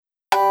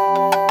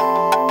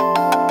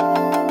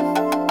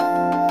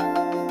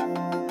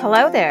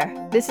Hello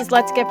there. This is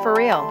Let's Get For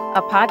Real,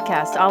 a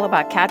podcast all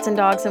about cats and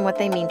dogs and what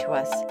they mean to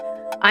us.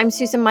 I'm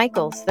Susan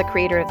Michaels, the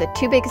creator of the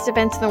two biggest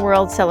events in the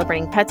world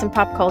celebrating pets and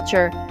pop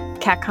culture,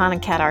 CatCon and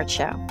Cat Art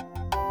Show.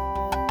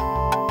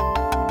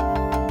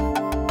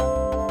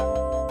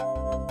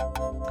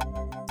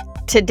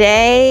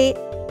 Today,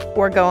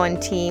 we're going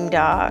team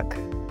dog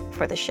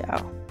for the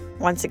show.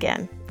 Once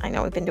again, I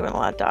know we've been doing a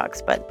lot of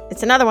dogs, but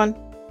it's another one.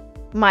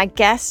 My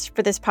guest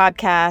for this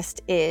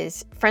podcast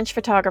is French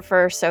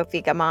photographer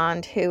Sophie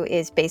Gamond, who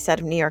is based out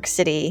of New York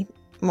City,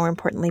 more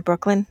importantly,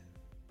 Brooklyn.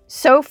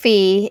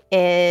 Sophie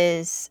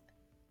is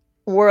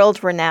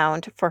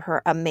world-renowned for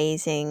her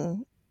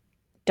amazing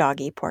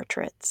doggy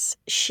portraits.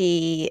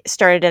 She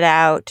started it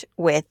out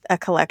with a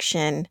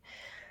collection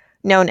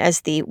known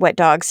as the Wet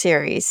Dog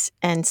series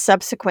and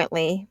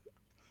subsequently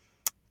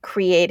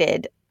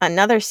created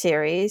another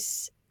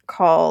series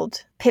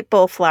called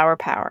Pitbull Flower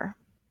Power.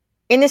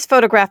 In this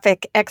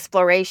photographic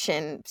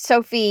exploration,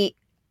 Sophie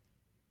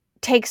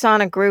takes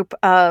on a group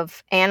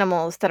of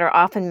animals that are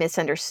often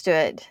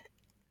misunderstood.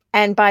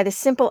 And by the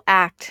simple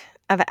act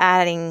of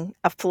adding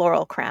a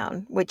floral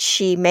crown, which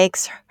she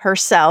makes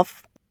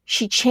herself,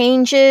 she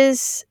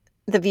changes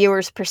the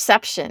viewer's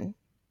perception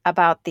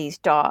about these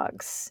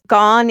dogs.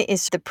 Gone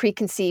is the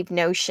preconceived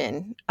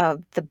notion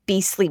of the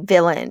beastly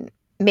villain,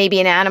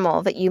 maybe an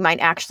animal that you might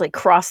actually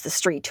cross the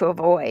street to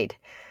avoid.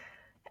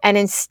 And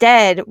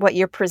instead, what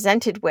you're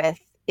presented with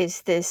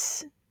is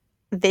this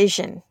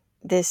vision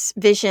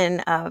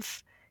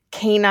of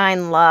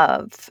canine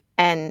love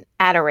and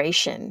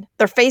adoration.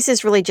 Their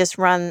faces really just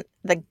run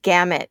the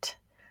gamut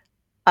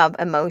of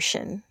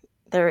emotion.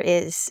 There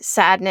is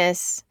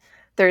sadness,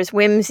 there's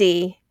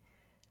whimsy,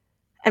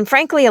 and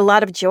frankly, a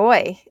lot of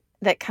joy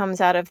that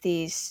comes out of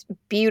these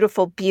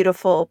beautiful,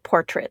 beautiful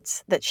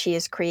portraits that she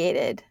has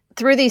created.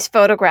 Through these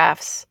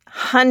photographs,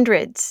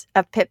 hundreds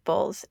of pit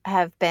bulls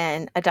have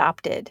been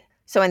adopted.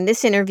 So in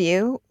this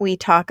interview, we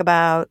talk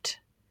about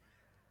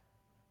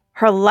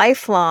her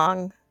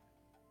lifelong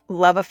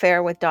love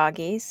affair with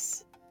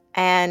doggies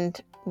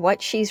and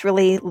what she's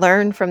really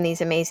learned from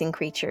these amazing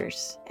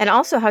creatures, and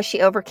also how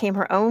she overcame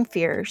her own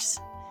fears,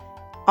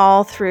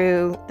 all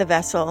through the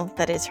vessel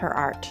that is her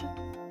art.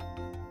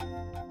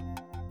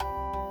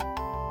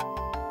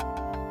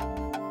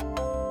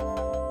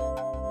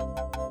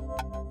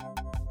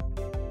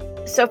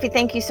 Sophie,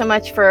 thank you so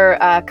much for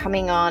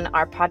coming on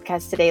our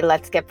podcast today,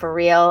 Let's Get For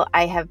Real.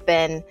 I have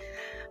been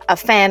a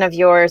fan of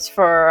yours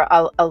for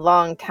a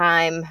long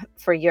time,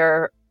 for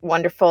your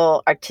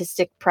wonderful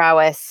artistic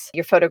prowess,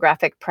 your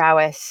photographic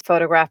prowess,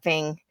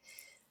 photographing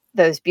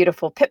those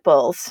beautiful pit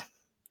bulls.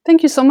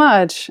 Thank you so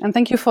much. And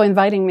thank you for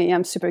inviting me.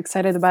 I'm super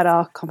excited about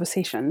our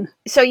conversation.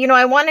 So,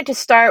 I wanted to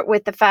start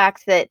with the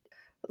fact that,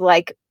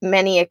 like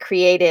many a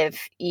creative,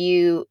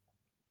 you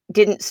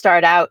didn't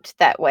start out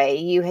that way.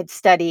 You had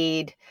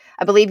studied,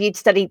 I believe you'd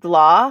studied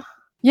law.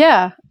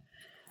 Yeah.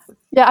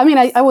 I mean,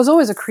 I was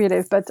always a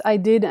creative, but I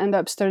did end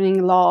up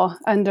studying law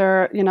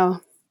under,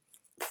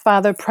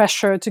 father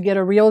pressure to get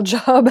a real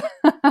job.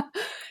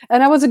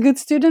 And I was a good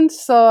student,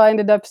 so I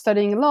ended up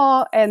studying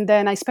law. And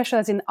then I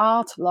specialized in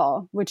art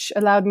law, which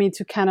allowed me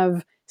to kind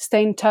of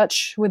stay in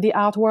touch with the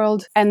art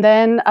world. And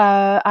then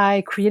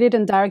I created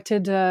and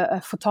directed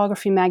a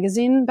photography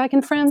magazine back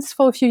in France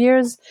for a few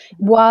years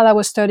while I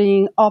was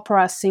studying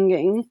opera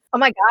singing. Oh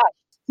my God.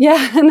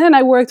 Yeah, and then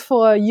I worked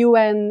for a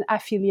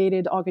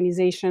UN-affiliated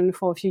organization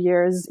for a few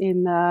years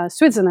in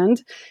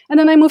Switzerland. And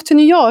then I moved to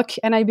New York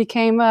and I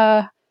became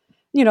a,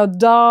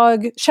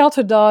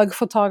 shelter dog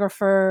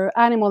photographer,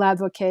 animal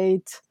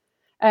advocate.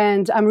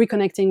 And I'm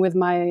reconnecting with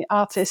my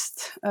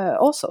artist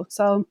also.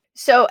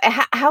 So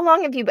how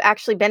long have you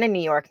actually been in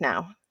New York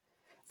now?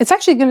 It's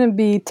actually going to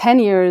be 10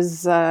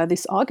 years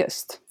this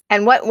August.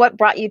 And what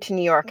brought you to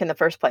New York in the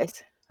first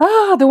place?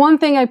 The one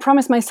thing I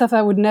promised myself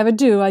I would never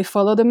do, I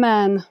followed a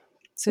man.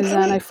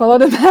 Suzanne, I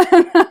followed a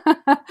man.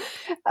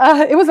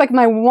 It was like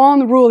my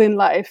one rule in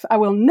life. I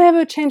will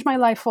never change my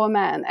life for a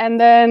man.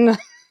 And then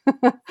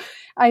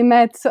I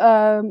met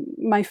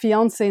my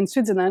fiance in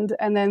Switzerland,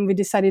 and then we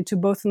decided to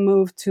both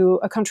move to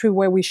a country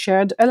where we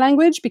shared a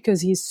language because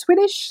he's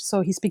Swedish,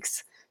 so he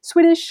speaks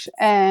Swedish,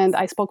 and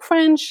I spoke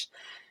French.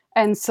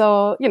 And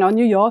so,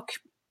 New York,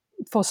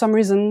 for some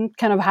reason,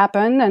 kind of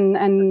happened,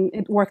 and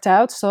it worked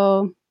out.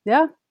 So,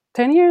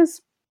 10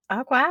 years.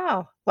 Oh,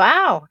 wow.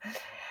 Wow.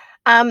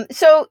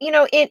 So,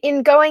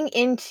 in going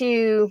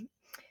into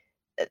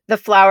the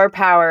Flower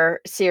Power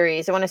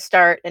series, I want to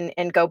start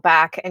and go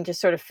back and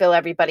just sort of fill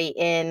everybody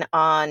in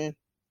on,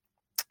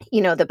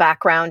 the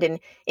background and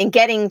in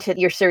getting to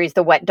your series,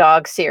 the Wet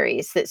Dog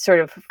series, that sort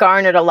of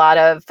garnered a lot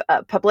of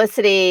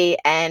publicity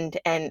and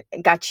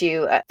got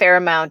you a fair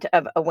amount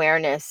of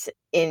awareness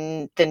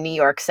in the New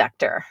York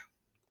sector.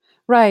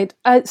 Right.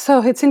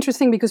 So it's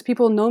interesting because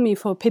people know me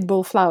for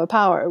Pitbull Flower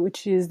Power,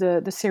 which is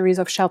the series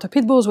of shelter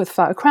pit bulls with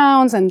flower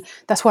crowns, and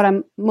that's what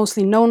I'm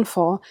mostly known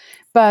for.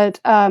 But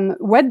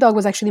Wet Dog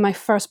was actually my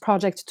first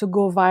project to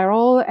go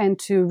viral and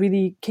to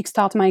really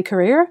kickstart my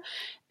career.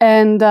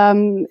 And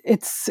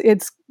it's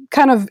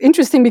kind of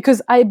interesting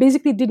because I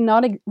basically did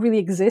not really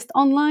exist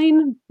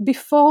online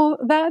before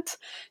that.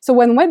 So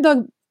when Wet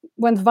Dog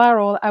went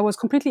viral, I was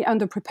completely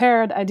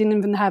underprepared. I didn't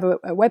even have a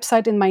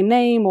website in my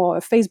name or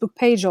a Facebook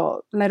page,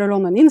 or let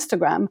alone an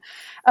Instagram.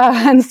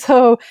 And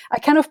so I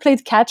kind of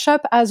played catch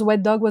up as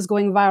Wet Dog was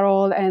going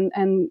viral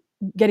and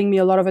getting me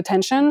a lot of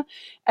attention.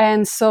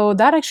 And so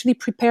that actually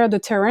prepared the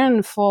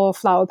terrain for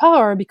Flower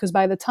Power, because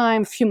by the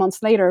time, a few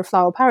months later,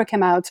 Flower Power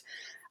came out,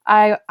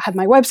 I had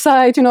my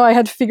website, I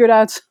had figured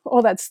out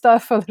all that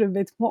stuff a little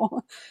bit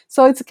more.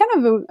 So it's kind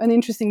of an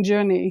interesting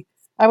journey.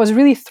 I was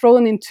really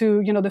thrown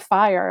into, the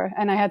fire,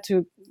 and I had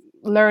to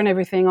learn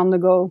everything on the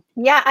go.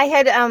 Yeah,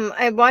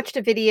 I watched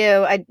a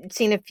video. I'd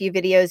seen a few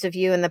videos of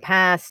you in the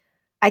past.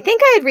 I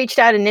think I had reached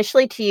out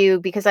initially to you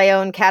because I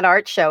own Cat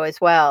Art Show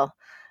as well.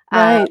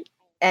 Right.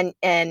 And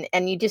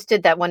you just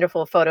did that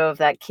wonderful photo of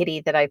that kitty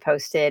that I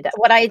posted.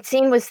 What I had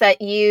seen was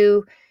that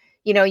you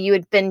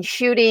had been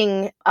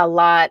shooting a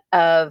lot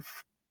of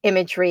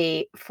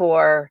imagery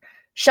for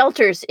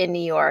shelters in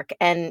New York.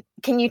 And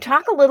can you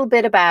talk a little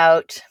bit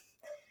about,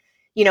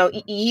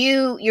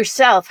 you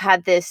yourself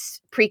had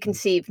this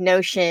preconceived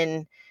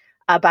notion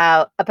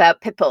about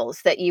pit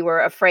bulls, that you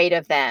were afraid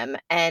of them.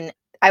 And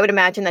I would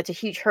imagine that's a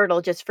huge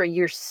hurdle just for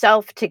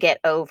yourself to get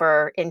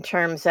over in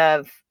terms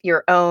of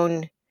your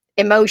own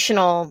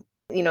emotional,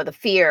 the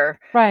fear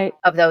Right.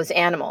 of those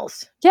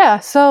animals. Yeah.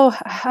 So,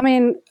 I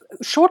mean,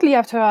 shortly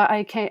after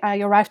I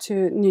arrived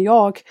to New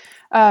York,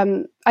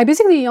 I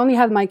basically only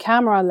had my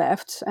camera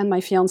left and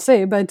my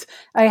fiance, but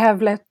I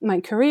have left my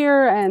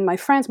career and my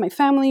friends, my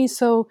family.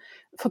 So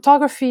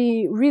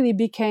photography really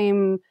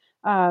became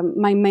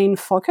my main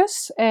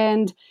focus.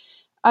 And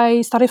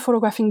I started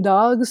photographing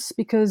dogs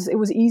because it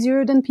was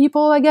easier than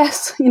people, I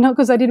guess,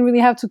 because I didn't really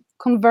have to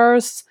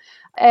converse.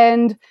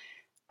 And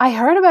I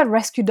heard about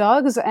rescue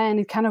dogs, and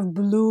it kind of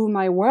blew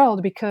my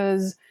world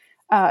because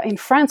in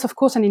France, of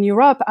course, and in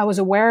Europe, I was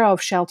aware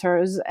of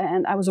shelters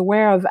and I was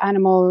aware of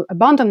animal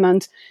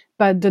abandonment,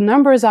 but the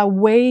numbers are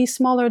way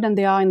smaller than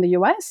they are in the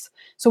US.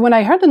 So when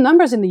I heard the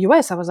numbers in the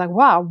US, I was like,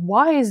 wow,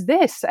 why is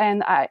this?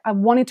 And I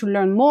wanted to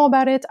learn more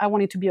about it. I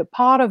wanted to be a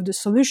part of the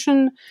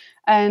solution.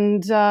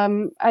 And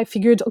I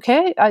figured,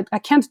 okay, I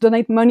can't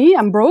donate money.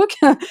 I'm broke.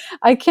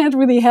 I can't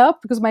really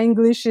help because my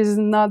English is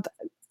not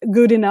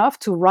good enough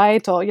to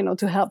write or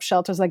to help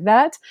shelters like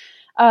that.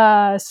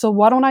 So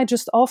why don't I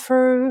just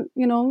offer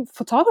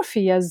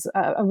photography as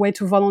a way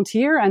to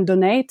volunteer and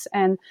donate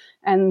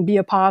and be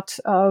a part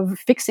of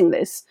fixing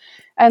this?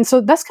 And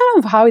so that's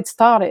kind of how it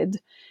started.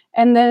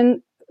 And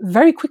then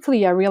very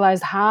quickly I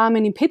realized how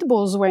many pit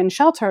bulls were in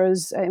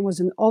shelters. It was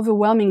an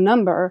overwhelming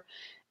number.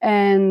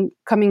 And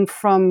coming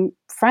from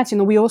France,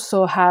 we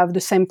also have the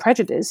same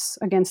prejudice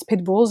against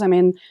pit bulls. I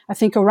mean, I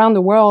think around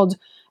the world,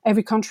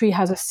 every country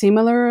has a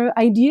similar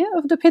idea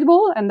of the pit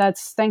bull, and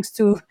that's thanks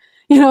to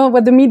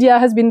what the media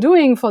has been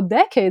doing for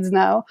decades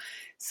now.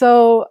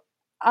 So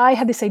I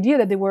had this idea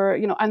that they were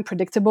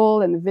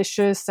unpredictable and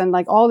vicious and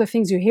like all the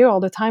things you hear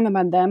all the time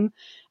about them.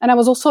 And I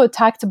was also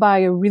attacked by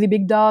a really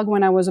big dog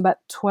when I was about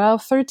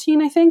 12,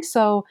 13, I think.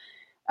 So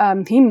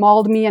he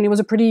mauled me, and it was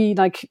a pretty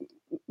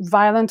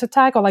violent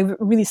attack, or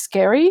really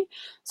scary.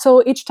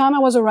 So each time I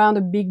was around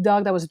a big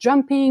dog that was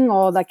jumping,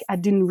 or I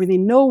didn't really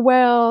know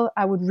well,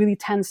 I would really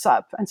tense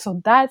up. And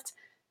so that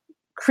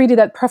created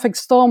that perfect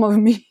storm of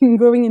me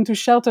going into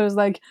shelters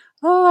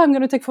oh, I'm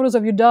going to take photos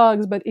of your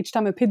dogs. But each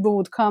time a pit bull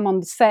would come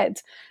on the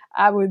set,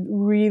 I would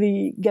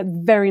really get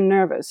very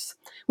nervous,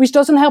 which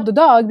doesn't help the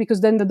dog,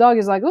 because then the dog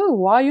is like, oh,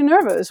 why are you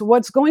nervous?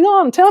 What's going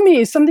on? Tell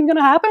me, is something going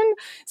to happen?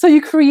 So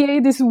you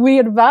create this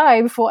weird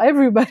vibe for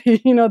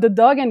everybody, the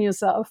dog and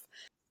yourself.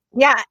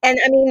 Yeah. And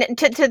I mean,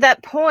 to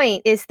that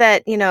point is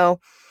that,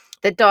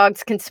 the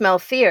dogs can smell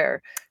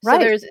fear. So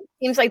Right. it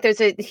seems like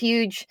there's a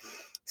huge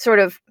sort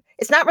of,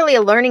 it's not really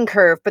a learning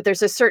curve, but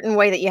there's a certain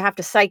way that you have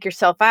to psych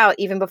yourself out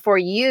even before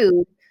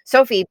you,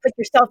 Sophie, put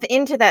yourself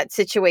into that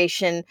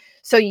situation,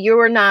 so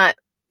you're not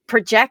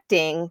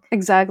projecting.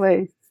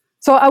 Exactly.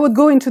 So I would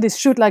go into this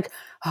shoot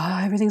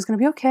everything's going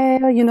to be okay,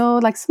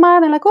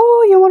 smiling,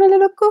 oh, you want a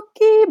little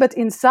cookie? But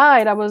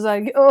inside I was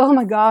like, oh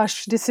my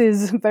gosh, this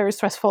is very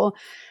stressful.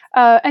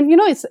 And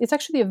it's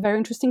actually a very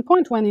interesting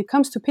point. When it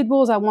comes to pit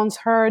bulls, I once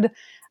heard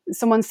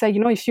someone say,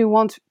 if you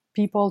want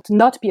people to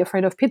not be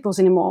afraid of pit bulls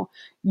anymore,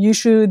 you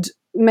should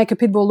make a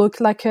pit bull look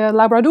like a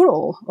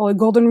Labradoodle or a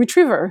Golden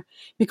Retriever.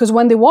 Because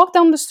when they walk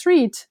down the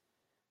street,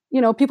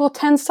 people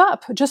tense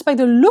up just by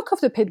the look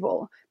of the pit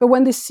bull. But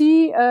when they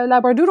see a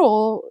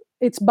Labradoodle,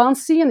 it's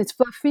bouncy and it's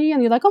fluffy,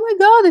 and you're like, oh my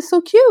God, it's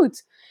so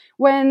cute.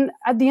 When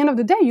at the end of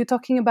the day, you're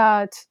talking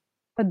about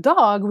a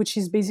dog, which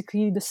is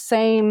basically the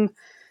same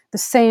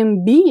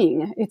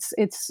being.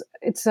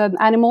 It's an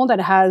animal that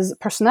has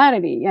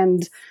personality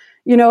and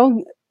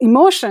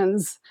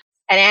emotions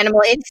And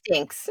animal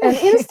instincts. and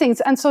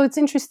instincts. And so it's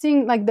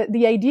interesting,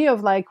 the idea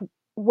of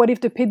what if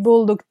the pit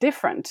bull looked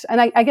different?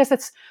 And I guess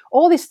that's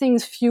all these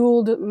things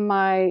fueled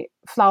my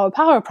Flower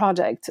Power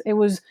project. It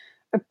was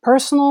a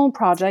personal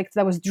project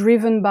that was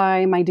driven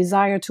by my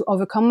desire to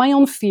overcome my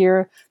own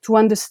fear, to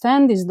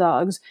understand these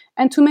dogs,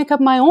 and to make up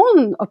my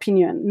own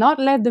opinion, not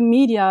let the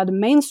media, the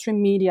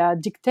mainstream media,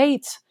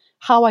 dictate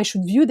how I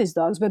should view these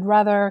dogs, but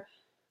rather,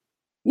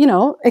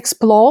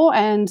 explore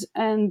and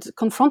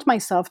confront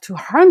myself to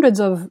hundreds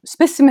of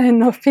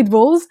specimens of pit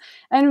bulls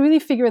and really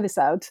figure this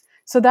out.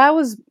 So that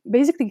was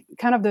basically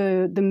kind of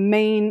the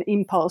main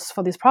impulse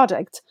for this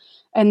project.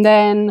 And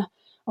then,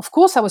 of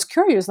course, I was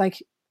curious,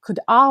 like, could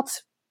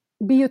art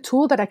be a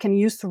tool that I can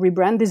use to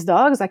rebrand these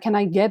dogs? Like, can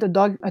I get a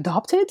dog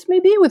adopted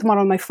maybe with one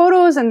of my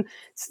photos? And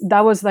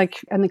that was like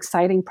an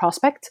exciting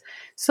prospect.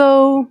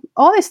 So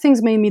all these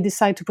things made me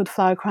decide to put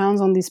flower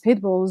crowns on these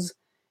pit bulls.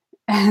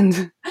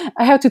 And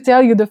I have to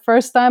tell you, the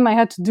first time I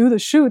had to do the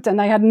shoot,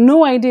 and I had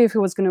no idea if it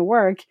was going to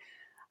work.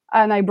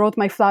 And I brought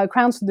my flower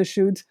crowns to the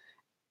shoot.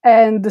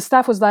 And the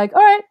staff was like,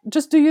 all right,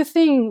 just do your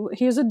thing.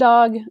 Here's a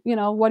dog.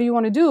 What do you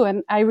want to do?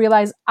 And I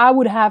realized I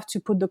would have to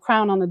put the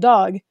crown on a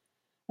dog,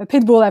 a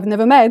pit bull I've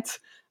never met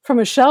from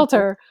a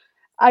shelter.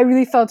 I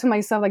really thought to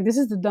myself, like, this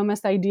is the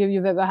dumbest idea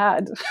you've ever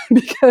had,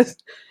 because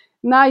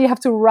now you have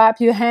to wrap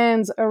your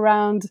hands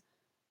around,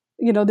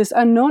 this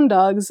unknown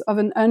dogs of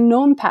an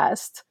unknown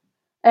past,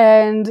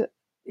 and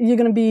you're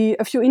going to be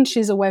a few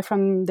inches away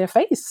from their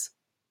face.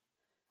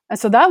 And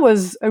so that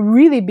was a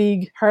really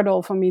big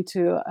hurdle for me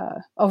to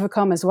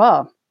overcome as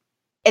well.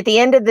 At the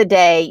end of the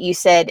day, you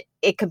said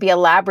it could be a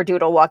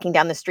Labradoodle walking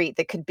down the street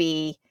that could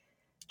be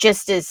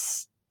just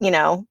as,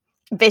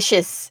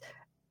 vicious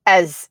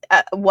as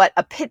what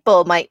a pit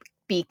bull might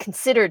be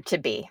considered to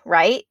be,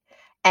 right?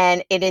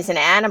 And it is an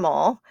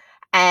animal,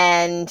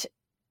 and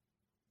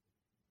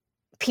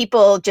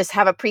people just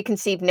have a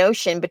preconceived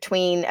notion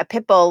between a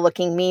pit bull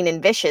looking mean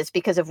and vicious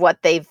because of what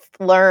they've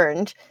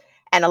learned,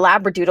 and a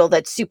Labradoodle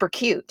that's super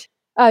cute.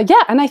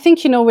 Yeah, and I think,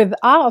 with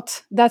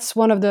art, that's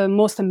one of the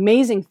most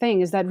amazing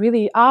things, is that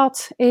really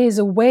art is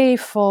a way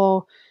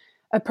for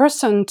a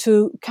person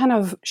to kind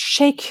of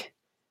shake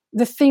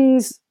the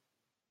things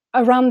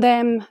around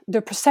them,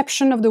 the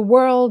perception of the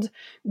world.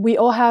 We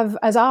all have,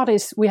 as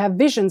artists, we have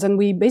visions, and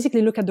we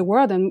basically look at the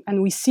world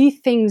and we see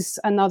things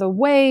another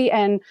way.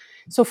 And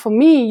so for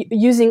me,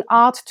 using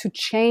art to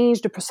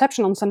change the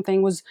perception on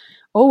something was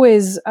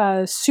always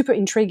super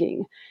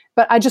intriguing.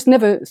 But I just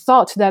never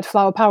thought that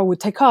Flower Power would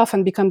take off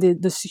and become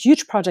this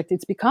huge project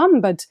it's become.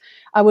 But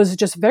I was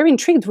just very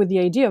intrigued with the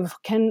idea of,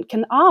 can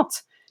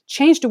art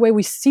change the way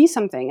we see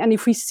something? And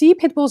if we see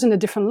pit bulls in a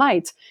different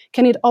light,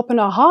 can it open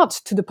our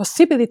hearts to the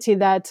possibility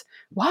that,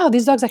 wow,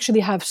 these dogs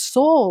actually have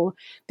soul.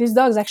 These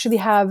dogs actually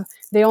have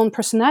their own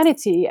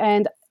personality,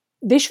 and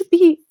they should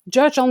be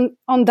judged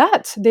on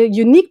that, their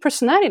unique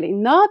personality,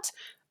 not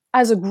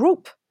as a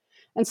group.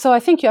 And so I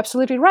think you're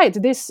absolutely right.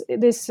 This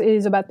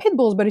is about pit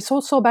bulls, but it's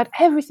also about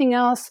everything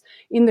else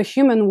in the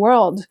human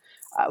world.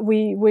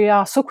 We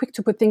are so quick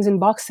to put things in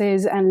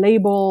boxes and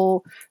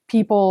label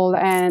people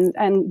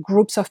and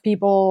groups of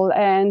people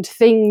and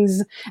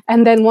things.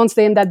 And then once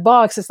they're in that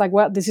box, it's like,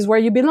 well, this is where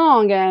you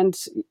belong. And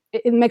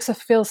it makes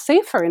us feel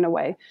safer in a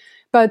way.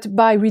 But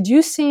by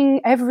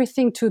reducing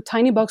everything to a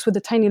tiny box with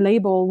a tiny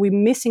label, we're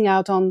missing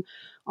out on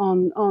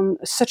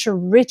such a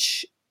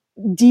rich,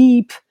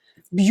 deep,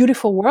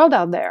 beautiful world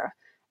out there.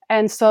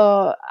 And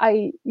so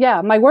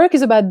my work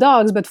is about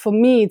dogs, but for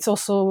me, it's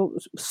also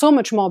so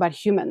much more about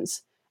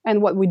humans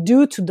and what we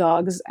do to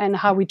dogs and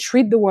how we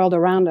treat the world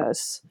around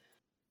us.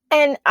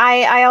 And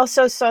I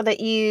also saw that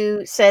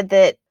you said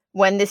that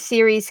when this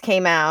series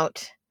came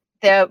out,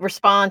 the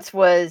response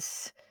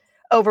was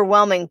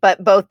overwhelming,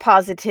 but both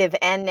positive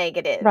and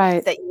negative.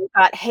 Right. That you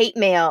got hate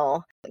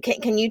mail.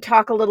 Can you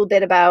talk a little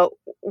bit about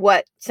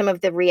what some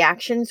of the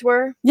reactions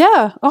were?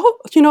 Yeah.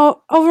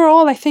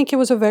 Overall, I think it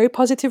was a very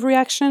positive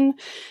reaction.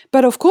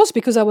 But of course,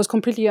 because I was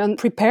completely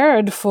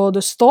unprepared for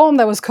the storm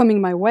that was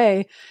coming my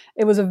way,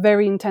 it was a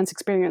very intense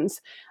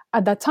experience.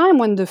 At that time,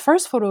 when the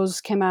first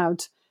photos came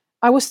out,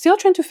 I was still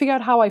trying to figure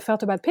out how I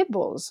felt about pit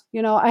bulls.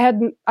 I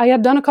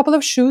had done a couple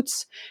of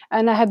shoots,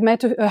 and I had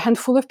met a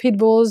handful of pit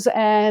bulls,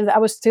 and I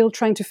was still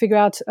trying to figure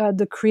out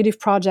the creative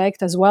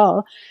project as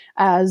well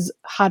as,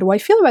 how do I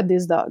feel about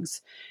these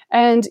dogs?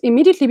 And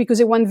immediately, because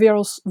it went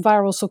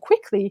viral so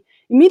quickly,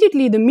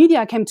 immediately the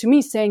media came to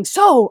me saying,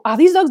 so, are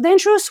these dogs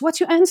dangerous? What's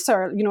your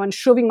answer? And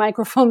shoving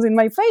microphones in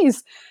my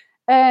face.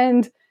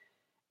 And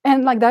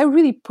like that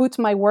really put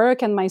my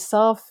work and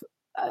myself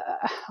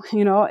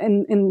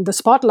in the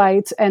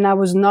spotlight, and I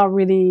was not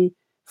really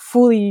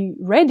fully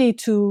ready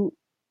to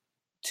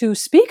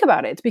speak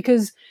about it,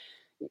 because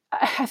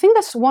I think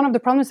that's one of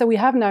the problems that we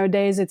have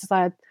nowadays. It's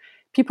that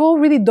people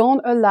really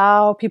don't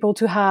allow people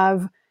to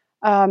have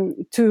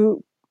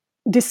to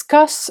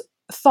discuss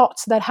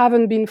thoughts that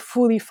haven't been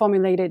fully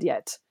formulated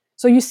yet.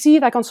 So you see,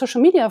 like on social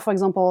media, for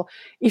example,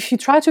 if you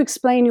try to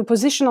explain your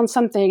position on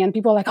something and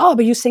people are like, oh,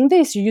 but you're saying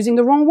this, you're using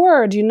the wrong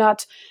word,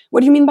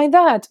 what do you mean by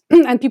that?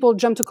 And people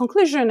jump to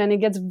conclusion, and it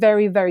gets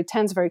very, very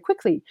tense very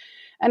quickly.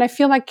 And I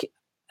feel like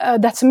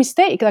that's a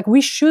mistake. Like, we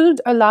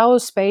should allow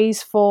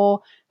space for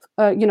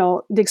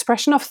the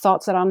expression of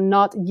thoughts that are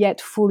not yet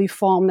fully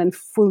formed and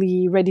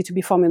fully ready to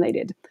be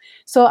formulated.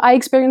 So I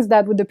experienced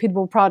that with the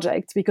Pitbull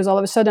Project, because all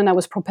of a sudden I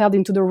was propelled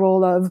into the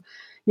role of,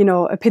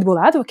 a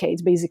Pitbull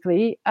advocate,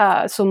 basically.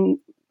 So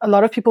a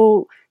lot of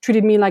people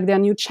treated me like their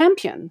new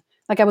champion,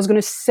 like I was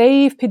going to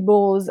save pit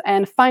bulls.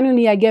 And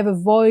finally, I gave a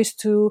voice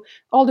to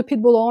all the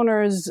pit bull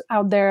owners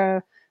out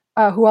there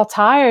who are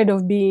tired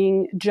of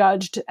being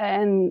judged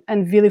and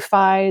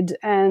vilified,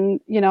 and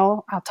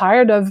are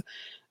tired of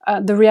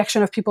the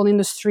reaction of people in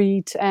the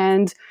street,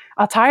 and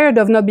are tired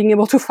of not being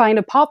able to find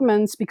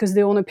apartments because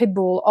they own a pit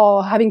bull,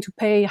 or having to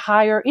pay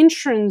higher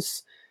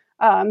insurance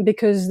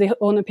because they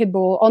own a pit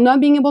bull, or not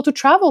being able to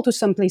travel to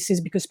some places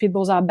because pit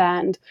bulls are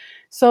banned.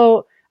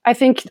 So I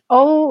think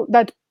all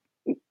that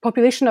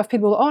population of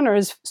pit bull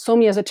owners saw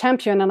me as a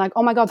champion, and like,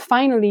 oh my God,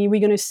 finally we're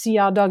going to see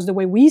our dogs the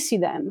way we see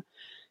them,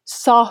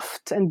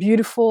 soft and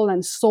beautiful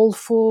and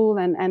soulful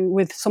and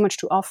with so much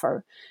to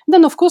offer. And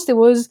then of course there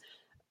was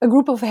a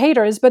group of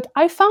haters, but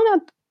I found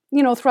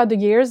out, throughout the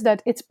years,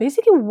 that it's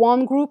basically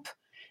one group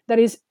that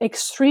is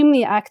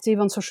extremely active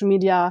on social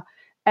media,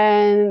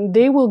 and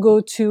they will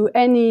go to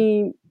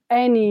any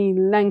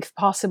length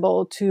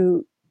possible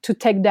to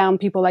take down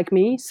people like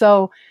me.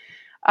 So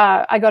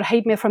I got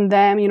hate mail from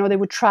them. They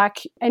would track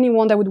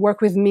anyone that would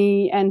work with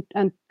me and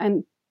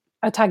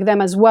attack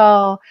them as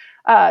well.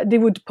 They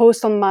would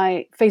post on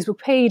my Facebook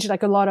page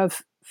like a lot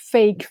of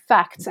fake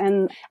facts,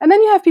 and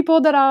then you have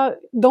people that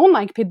don't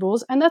like pit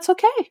bulls, and that's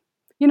okay.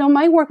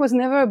 My work was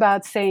never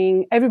about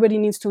saying everybody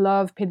needs to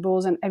love pit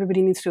bulls and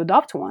everybody needs to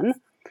adopt one.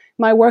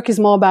 My work is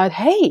more about,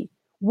 hey,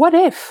 what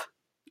if?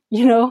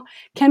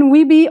 Can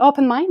we be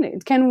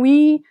open-minded? Can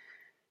we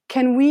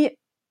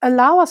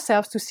allow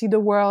ourselves to see the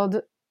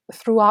world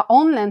through our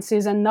own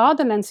lenses and not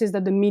the lenses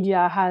that the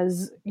media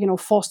has,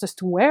 forced us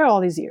to wear all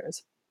these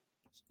years?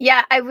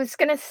 Yeah, I was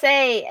going to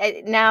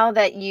say, now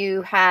that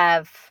you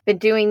have been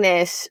doing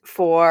this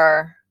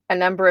for a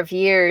number of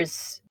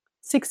years.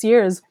 6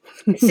 years.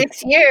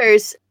 6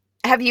 years.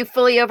 Have you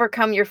fully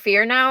overcome your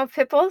fear now of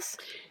pit bulls?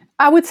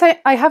 I would say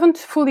I haven't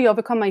fully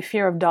overcome my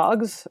fear of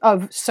dogs,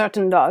 of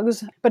certain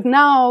dogs, but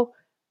now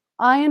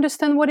I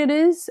understand what it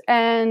is.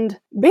 And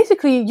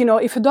basically,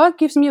 if a dog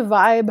gives me a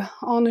vibe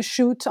on a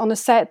shoot, on a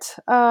set,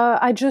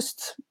 I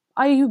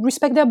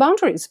respect their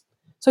boundaries.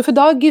 So if a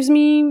dog gives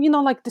me,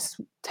 like this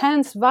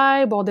tense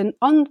vibe, or they're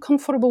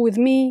uncomfortable with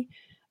me,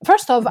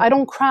 first off, I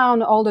don't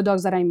crown all the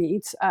dogs that I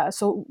meet.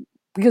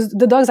 Because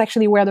the dogs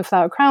actually wear the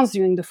flower crowns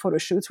during the photo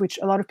shoots, which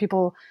a lot of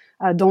people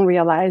don't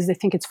realize. They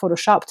think it's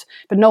photoshopped.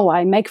 But no,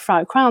 I make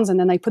flower crowns and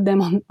then I put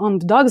them on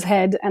the dog's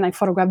head and I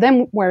photograph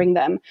them wearing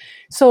them.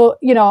 So,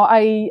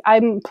 I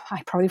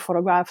probably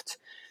photographed,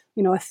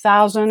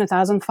 1,000,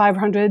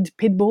 1,500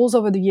 pit bulls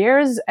over the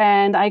years,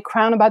 and I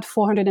crown about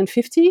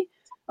 450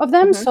 of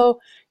them. Mm-hmm. So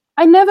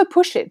I never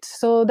push it.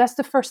 So that's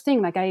the first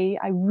thing. Like I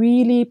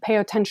really pay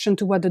attention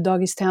to what the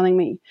dog is telling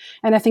me.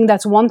 And I think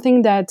that's one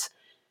thing that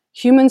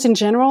humans in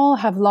general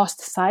have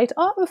lost sight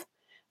of,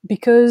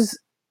 because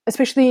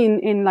especially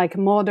in like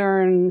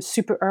modern,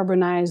 super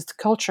urbanized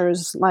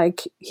cultures,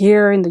 like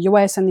here in the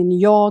US and in New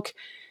York,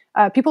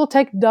 people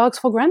take dogs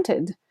for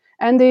granted.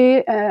 And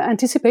they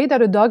anticipate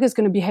that a dog is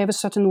going to behave a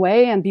certain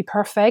way and be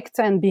perfect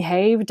and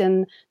behaved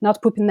and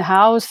not poop in the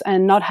house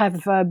and not have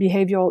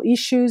behavioral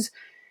issues.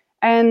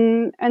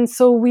 And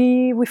so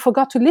we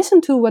forgot to listen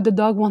to what the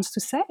dog wants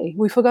to say.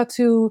 We forgot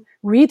to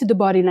read the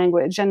body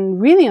language and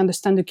really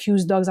understand the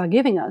cues dogs are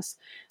giving us.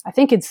 I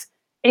think it's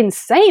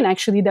insane,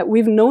 actually, that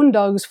we've known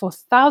dogs for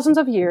thousands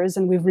of years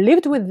and we've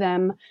lived with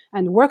them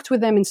and worked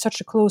with them in such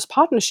a close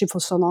partnership for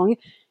so long.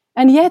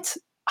 And yet,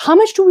 how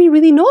much do we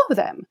really know of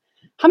them?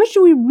 How much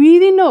do we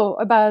really know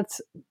about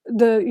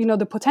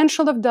the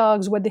potential of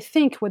dogs, what they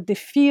think, what they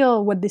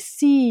feel, what they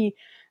see,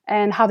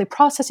 and how they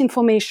process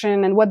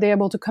information and what they're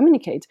able to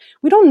communicate?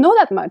 We don't know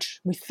that much.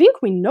 We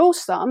think we know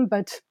some,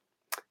 but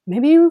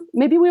maybe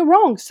we're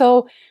wrong.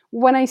 So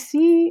when I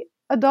see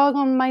a dog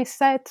on my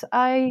set,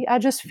 I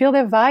just feel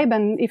their vibe,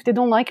 and if they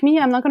don't like me,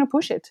 I'm not going to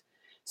push it.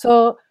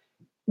 So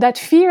that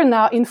fear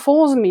now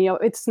informs me.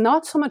 It's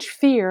not so much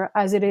fear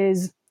as it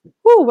is,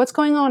 ooh, what's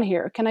going on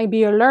here? Can I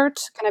be alert?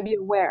 Can I be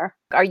aware?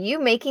 Are you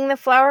making the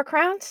flower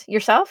crowns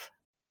yourself?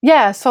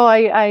 Yeah, so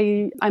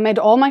I made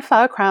all my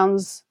flower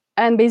crowns.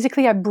 And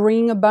basically, I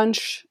bring a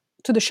bunch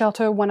to the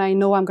shelter when I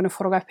know I'm going to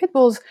photograph pit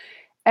bulls.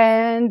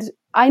 And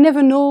I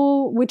never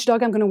know which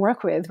dog I'm going to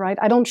work with, right?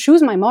 I don't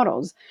choose my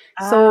models.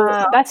 So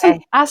that's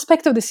an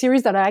aspect of the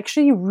series that I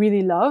actually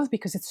really love,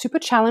 because it's super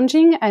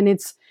challenging and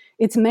it's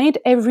made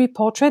every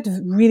portrait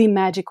really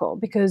magical,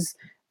 because,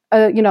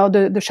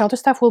 the shelter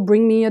staff will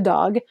bring me a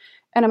dog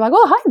and I'm like,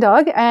 oh, hi,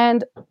 dog.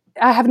 And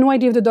I have no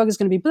idea if the dog is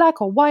going to be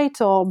black or white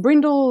or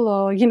brindle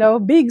or,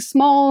 big,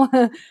 small,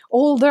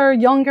 older,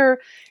 younger.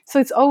 So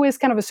it's always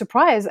kind of a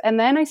surprise. And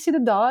then I see the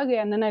dog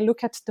and then I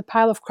look at the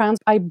pile of crowns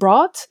I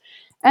brought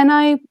and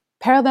I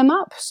pair them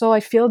up. So I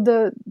feel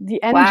the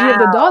energy of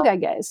the dog, I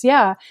guess.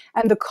 Yeah.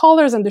 And the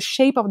colors and the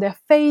shape of their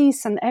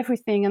face and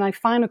everything. And I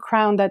find a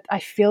crown that I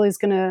feel is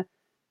going to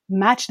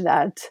match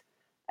that.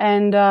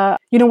 And,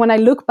 when I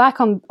look back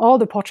on all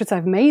the portraits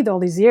I've made all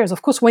these years,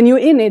 of course, when you're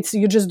in it,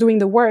 you're just doing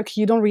the work.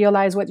 You don't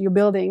realize what you're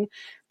building.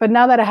 But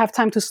now that I have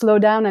time to slow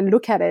down and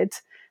look at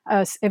it,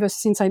 ever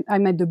since I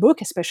made the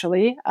book,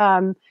 especially,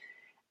 I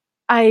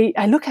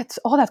look at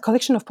all that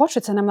collection of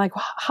portraits and I'm like,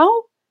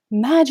 how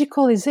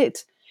magical is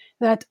it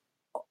that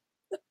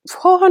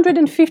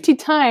 450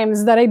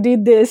 times that I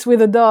did this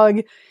with a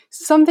dog,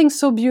 something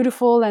so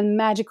beautiful and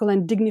magical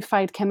and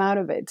dignified came out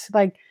of it.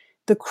 Like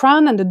the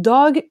crown and the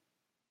dog,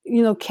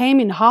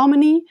 came in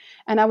harmony,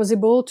 and I was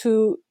able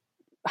to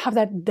have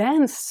that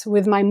dance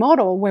with my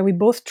model where we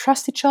both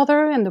trust each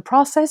other in the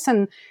process,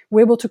 and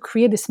we're able to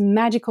create this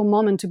magical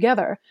moment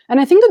together.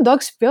 And I think the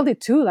dogs feel it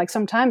too. Like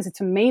sometimes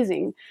it's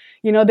amazing.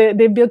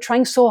 They've been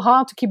trying so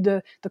hard to keep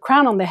the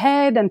crown on the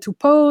head and to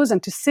pose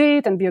and to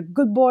sit and be a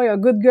good boy or a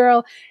good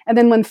girl. And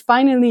then when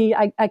finally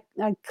I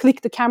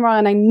click the camera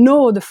and I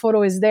know the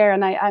photo is there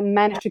and I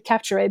managed to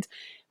capture it,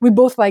 we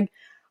both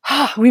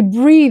we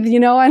breathe,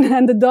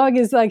 and the dog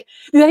is like,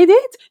 did I do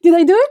it? Did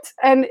I do it?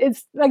 And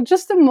it's like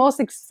just the most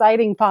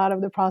exciting part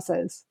of the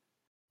process.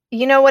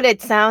 You know what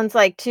it sounds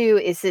like too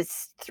is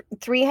this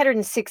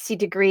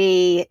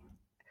 360-degree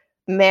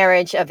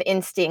marriage of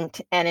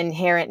instinct and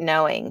inherent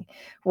knowing,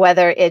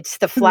 whether it's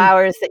the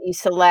flowers that you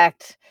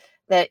select,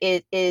 that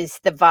it is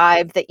the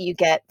vibe that you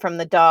get from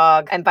the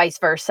dog and vice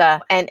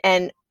versa.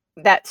 And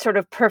that sort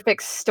of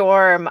perfect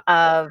storm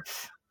of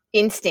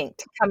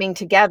instinct coming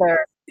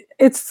together.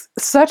 It's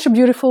such a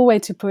beautiful way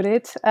to put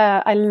it.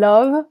 I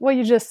love what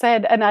you just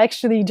said. And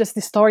actually just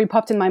this story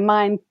popped in my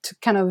mind to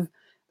kind of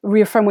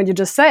reaffirm what you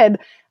just said.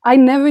 I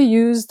never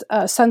used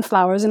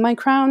sunflowers in my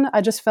crown.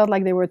 I just felt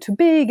like they were too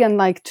big and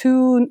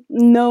too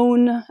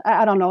known.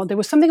 I don't know. There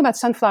was something about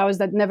sunflowers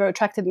that never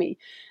attracted me.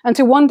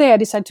 Until one day I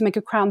decided to make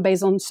a crown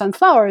based on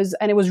sunflowers,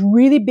 and it was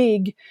really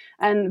big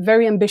and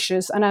very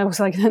ambitious. And I was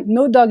like,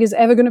 no dog is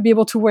ever going to be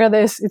able to wear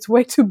this. It's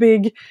way too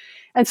big.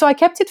 And so I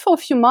kept it for a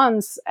few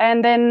months.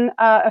 And then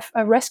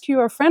a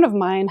rescuer friend of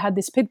mine had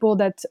this pit bull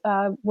that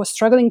was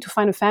struggling to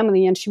find a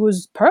family, and she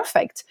was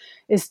perfect.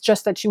 It's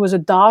just that she was a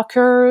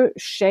darker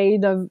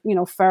shade of,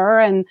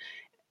 fur. And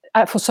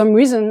for some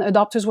reason,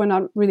 adopters were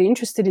not really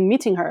interested in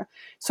meeting her.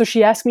 So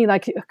she asked me,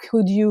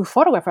 could you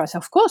photograph her? I said,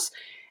 of course.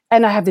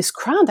 And I have this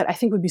crown that I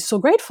think would be so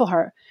great for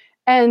her.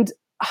 And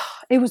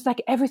it was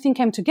like everything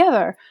came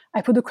together.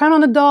 I put the crown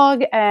on the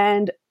dog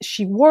and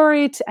she wore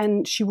it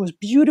and she was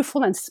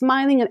beautiful and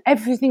smiling and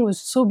everything was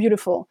so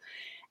beautiful.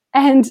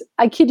 And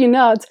I kid you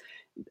not,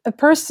 a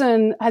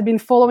person had been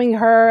following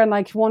her and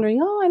wondering,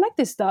 oh, I like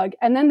this dog.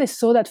 And then they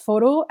saw that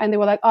photo and they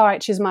were like, all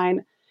right, she's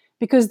mine.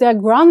 Because their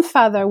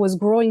grandfather was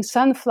growing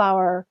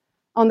sunflower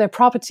on their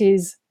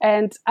properties.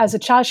 And as a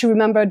child, she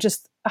remembered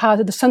just how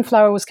the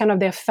sunflower was kind of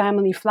their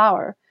family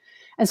flower.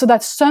 And so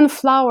that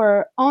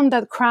sunflower on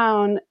that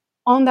crown,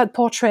 on that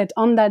portrait,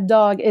 on that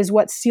dog is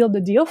what sealed the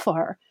deal for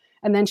her.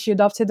 And then she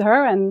adopted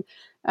her and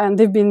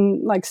they've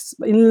been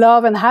in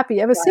love and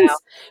happy ever since.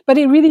 But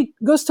it really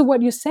goes to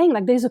what you're saying.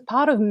 There's a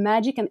part of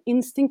magic and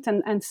instinct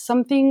and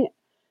something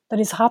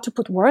that is hard to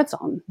put words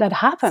on that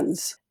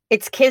happens.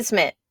 It's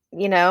kismet,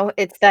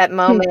 it's that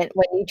moment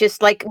when you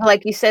just like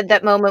you said,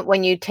 that moment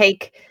when you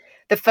take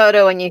the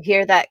photo and you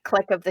hear that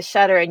click of the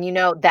shutter and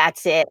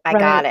that's it. I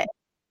got it.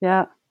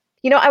 Yeah.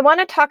 I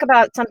want to talk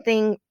about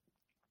something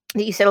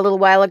that you said a little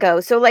while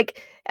ago. So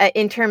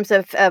in terms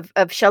of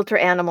shelter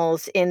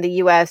animals in the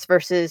US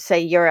versus say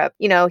Europe,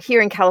 here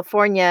in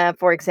California,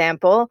 for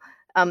example,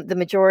 the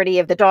majority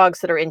of the dogs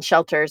that are in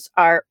shelters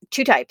are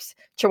two types,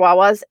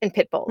 Chihuahuas and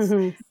Pit Bulls.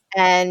 Mm-hmm.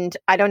 And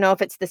I don't know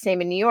if it's the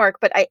same in New York,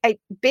 but I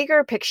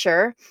bigger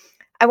picture,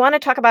 I want to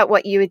talk about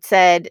what you had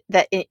said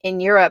that in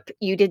Europe,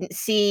 you didn't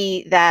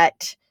see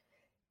that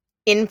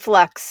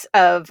influx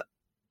of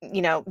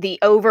the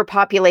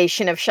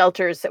overpopulation of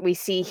shelters that we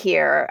see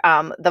here,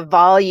 the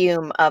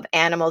volume of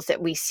animals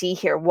that we see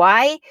here.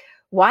 Why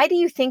do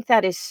you think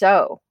that is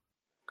so?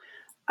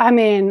 I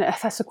mean,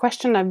 that's a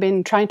question I've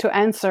been trying to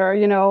answer,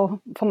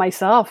 for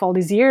myself all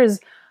these years.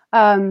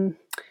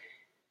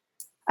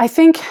 I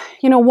think,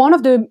 one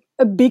of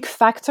a big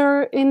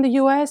factor in the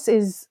US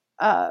is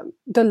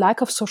the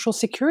lack of social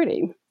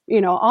security.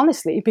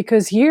 Honestly,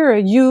 because here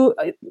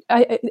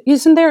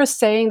isn't there a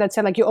saying that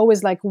said you're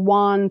always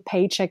one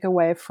paycheck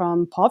away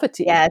from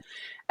poverty? Yes.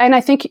 And I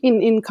think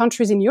in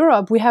countries in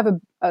Europe, we have a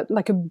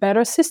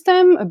better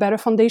system, a better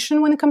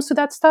foundation when it comes to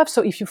that stuff.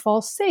 So if you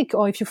fall sick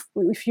or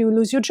if you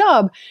lose your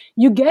job,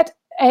 you get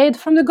aid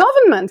from the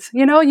government.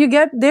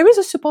 There is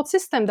a support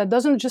system that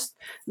doesn't just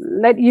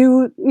let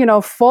you,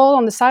 fall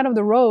on the side of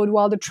the road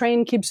while the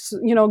train keeps,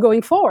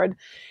 going forward.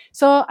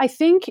 So I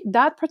think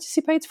that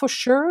participates for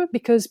sure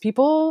because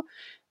people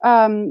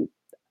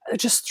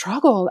just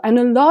struggle.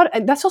 And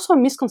that's also a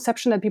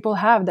misconception that people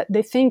have, that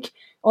they think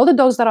all the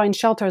dogs that are in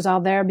shelters are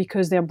there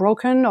because they're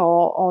broken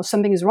or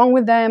something is wrong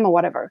with them or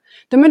whatever.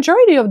 The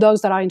majority of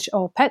dogs that are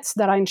or pets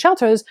that are in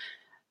shelters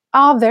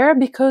are there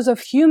because of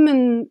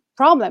human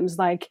problems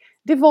like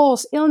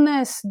divorce,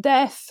 illness,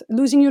 death,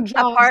 losing your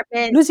job,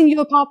 losing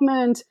your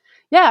apartment.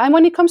 Yeah, and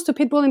when it comes to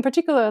pit bull in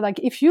particular, like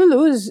if you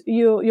lose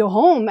your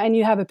home and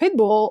you have a pit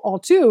bull or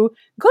two,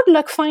 good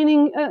luck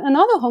finding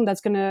another home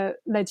that's going to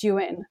let you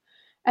in.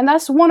 And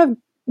that's one of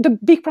the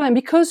big problem,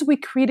 because we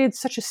created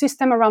such a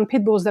system around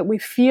pit bulls that we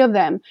fear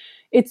them.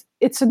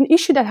 It's an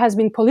issue that has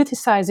been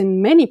politicized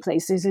in many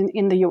places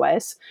in the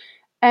US.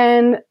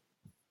 And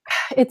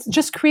it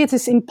just creates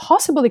this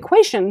impossible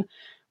equation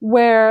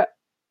where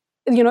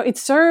it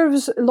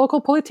serves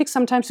local politics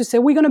sometimes to say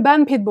we're going to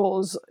ban pit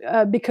bulls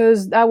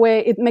because that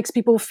way it makes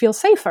people feel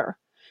safer.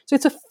 So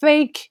it's a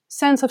fake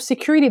sense of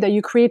security that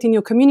you create in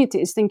your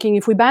communities, thinking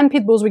if we ban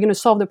pit bulls, we're going to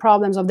solve the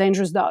problems of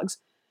dangerous dogs.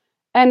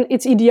 And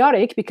it's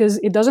idiotic because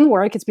it doesn't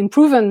work. It's been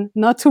proven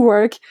not to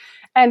work.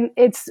 And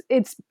it's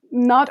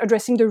not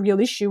addressing the real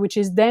issue, which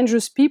is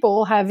dangerous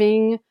people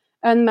having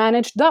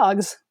unmanaged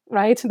dogs,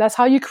 right? That's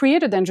how you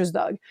create a dangerous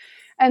dog.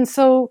 And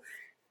so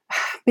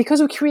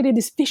because we created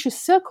this vicious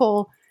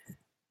circle,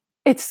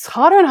 it's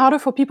harder and harder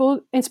for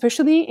people,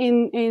 especially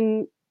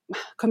in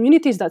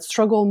communities that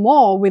struggle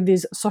more with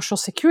these social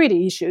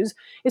security issues.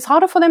 It's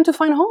harder for them to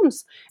find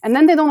homes. And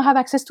then they don't have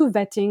access to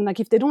vetting. Like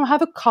if they don't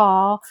have a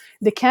car,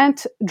 they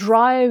can't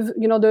drive,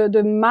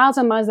 the miles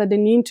and miles that they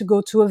need to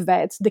go to a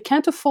vet. They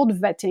can't afford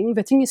vetting.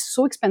 Vetting is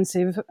so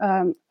expensive.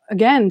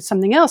 Again,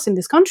 something else in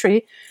this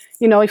country.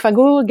 If I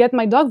go get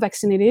my dog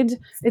vaccinated,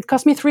 it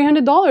costs me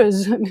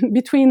 $300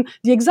 between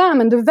the exam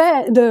and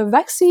the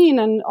vaccine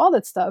and all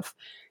that stuff.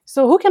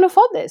 So who can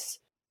afford this?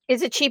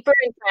 Is it cheaper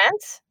in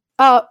France?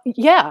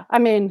 Yeah, I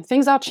mean,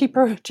 things are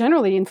cheaper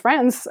generally in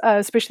France,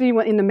 especially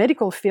in the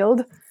medical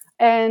field.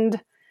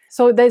 And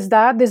so there's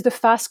that. There's the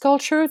fast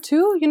culture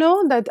too,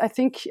 that I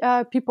think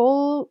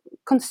people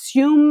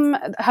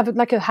have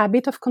like a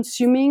habit of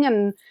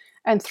consuming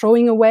and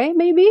throwing away,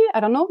 maybe. I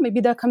don't know, maybe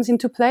that comes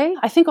into play.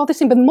 I think all this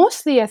thing, but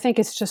mostly I think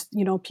it's just,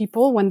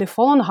 people, when they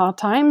fall on hard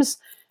times,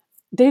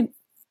 they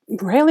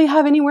rarely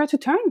have anywhere to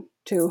turn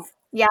to.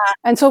 Yeah.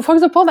 And so, for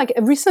example, like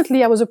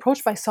recently I was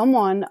approached by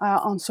someone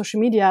on social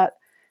media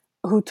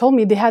who told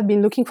me they had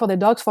been looking for their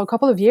dogs for a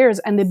couple of years,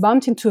 and they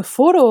bumped into a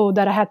photo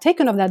that I had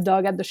taken of that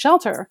dog at the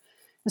shelter.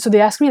 And so they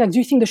asked me, like, do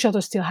you think the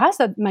shelter still has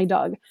my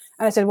dog?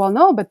 And I said, well,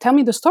 no, but tell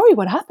me the story.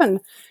 What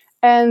happened?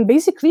 And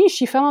basically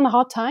she fell on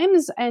hard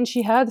times and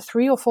she had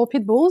 3 or 4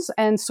 pit bulls.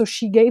 And so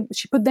she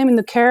put them in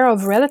the care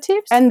of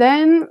relatives. And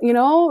then,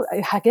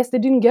 I guess they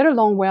didn't get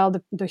along well,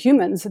 the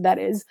humans, that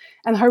is.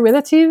 And her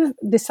relative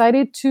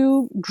decided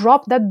to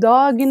drop that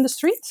dog in the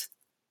street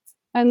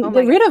and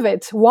get rid of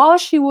it while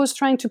she was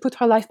trying to put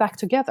her life back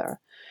together.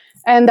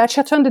 And that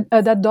shelter,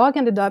 that dog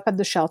ended up at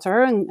the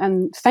shelter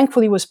and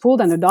thankfully was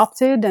pulled and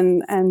adopted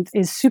and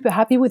is super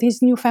happy with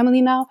his new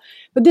family now.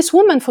 But this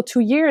woman for 2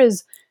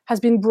 years has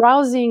been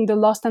browsing the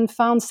lost and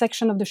found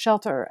section of the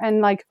shelter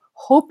and like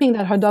hoping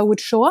that her dog would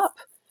show up.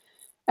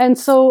 And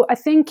so I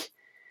think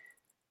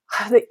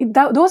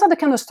those are the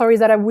kind of stories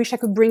that I wish I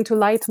could bring to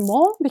light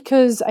more,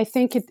 because I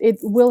think it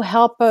will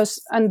help us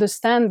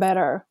understand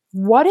better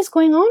what is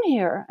going on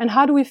here and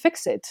how do we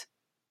fix it.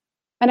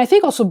 And I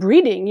think also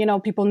breeding,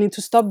 people need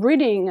to stop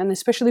breeding, and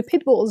especially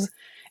pit bulls.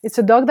 It's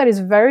a dog that is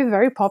very,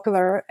 very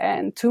popular,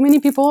 and too many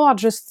people are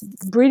just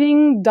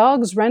breeding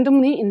dogs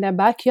randomly in their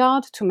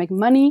backyard to make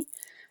money.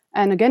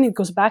 And again, it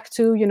goes back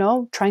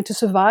to, trying to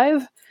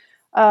survive.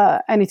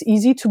 And it's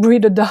easy to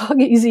breed a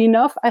dog, easy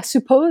enough, I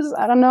suppose.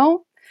 I don't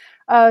know.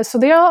 So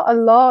there are a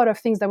lot of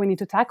things that we need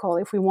to tackle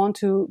if we want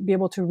to be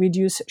able to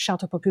reduce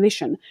shelter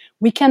population.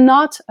 We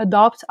cannot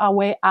adopt our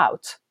way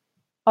out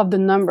of the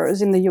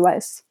numbers in the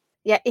US.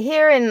 Yeah,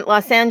 here in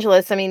Los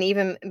Angeles, I mean,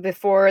 even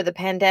before the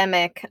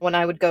pandemic, when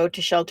I would go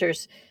to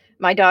shelters,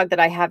 my dog that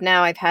I have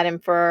now, I've had him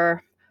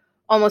for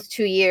almost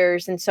 2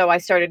 years. And so I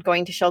started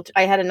going to shelter.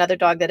 I had another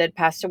dog that had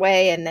passed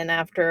away. And then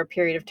after a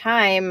period of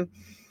time,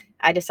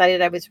 I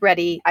decided I was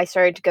ready. I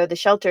started to go to the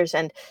shelters,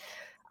 and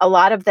a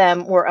lot of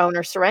them were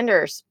owner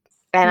surrenders.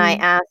 And I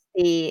asked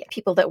the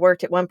people that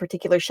worked at one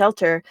particular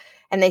shelter,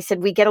 and they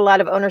said, we get a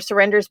lot of owner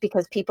surrenders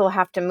because people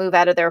have to move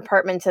out of their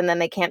apartments and then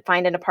they can't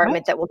find an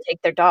apartment that will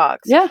take their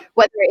dogs. Yeah.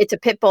 Whether it's a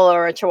pit bull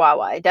or a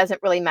chihuahua, it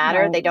doesn't really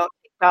matter. No. They don't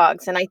take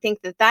dogs. And I think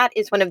that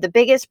is one of the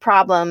biggest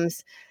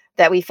problems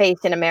that we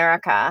face in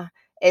America,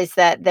 is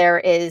that there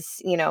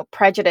is,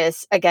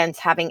 prejudice against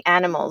having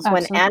animals.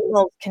 Absolutely. When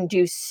animals can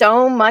do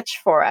so much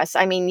for us.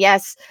 I mean,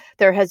 yes,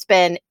 there has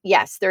been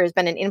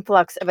an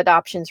influx of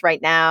adoptions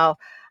right now.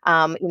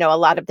 A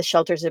lot of the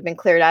shelters have been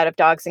cleared out of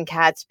dogs and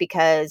cats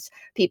because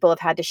people have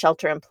had to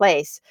shelter in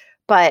place.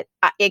 But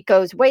it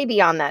goes way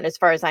beyond that as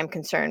far as I'm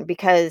concerned,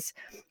 because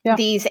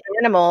these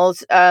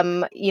animals,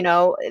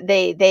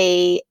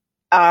 they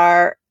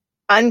are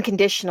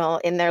unconditional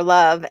in their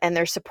love and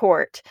their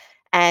support,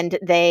 and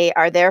they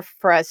are there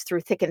for us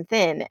through thick and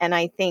thin. And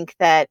I think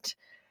that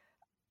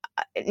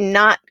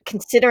not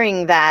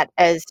considering that,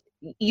 as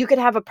you could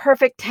have a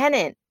perfect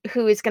tenant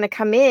who is going to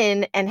come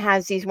in and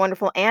has these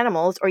wonderful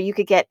animals, or you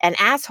could get an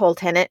asshole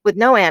tenant with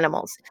no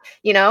animals.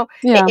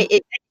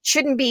 It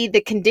shouldn't be the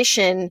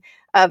condition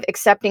of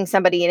accepting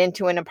somebody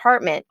into an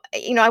apartment.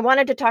 I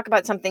wanted to talk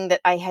about something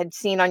that I had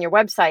seen on your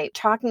website,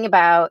 talking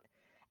about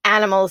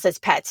animals as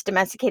pets,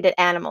 domesticated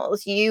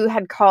animals. You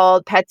had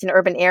called pets in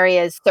urban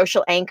areas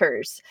social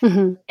anchors,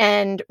 Mhm.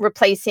 and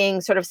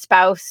replacing sort of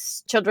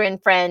spouse, children,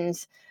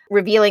 friends,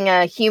 revealing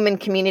a human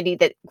community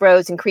that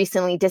grows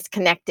increasingly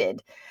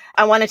disconnected.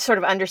 I want to sort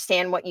of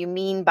understand what you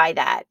mean by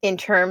that in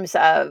terms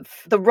of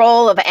the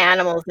role of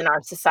animals in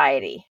our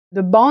society.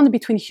 The bond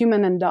between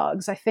human and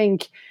dogs, I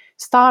think,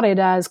 started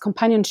as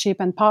companionship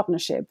and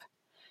partnership.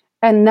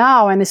 And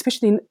now, and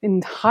especially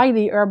in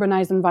highly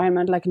urbanized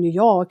environment like New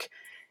York,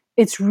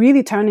 it's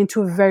really turned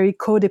into a very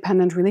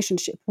codependent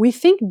relationship. We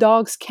think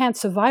dogs can't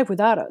survive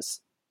without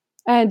us.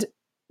 And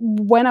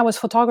when I was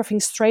photographing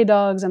stray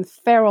dogs and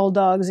feral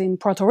dogs in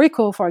Puerto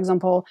Rico, for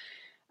example,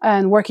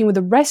 and working with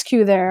the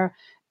rescue there,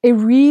 it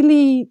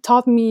really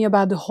taught me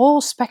about the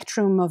whole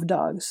spectrum of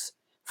dogs,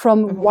 from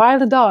Mhm.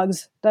 wild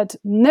dogs that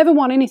never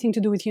want anything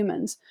to do with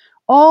humans,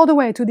 all the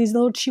way to these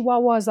little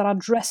chihuahuas that are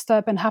dressed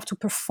up and have to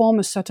perform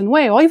a certain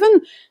way, or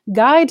even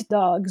guide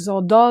dogs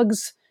or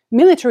dogs,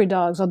 military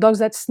dogs, or dogs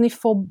that sniff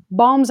for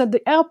bombs at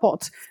the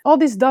airport, all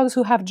these dogs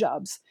who have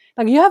jobs.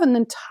 Like, you have an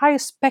entire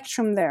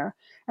spectrum there.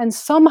 And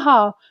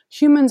somehow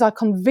humans are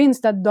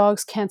convinced that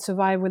dogs can't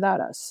survive without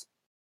us.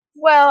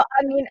 Well,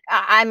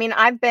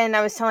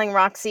 I was telling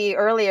Roxy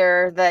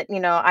earlier that,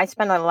 I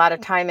spend a lot of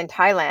time in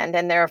Thailand,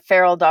 and there are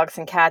feral dogs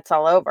and cats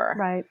all over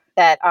Right.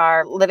 that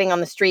are living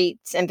on the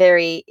streets and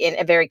in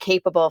a very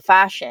capable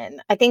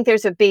fashion. I think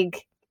there's a big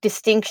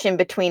distinction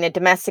between a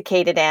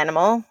domesticated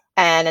animal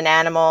and an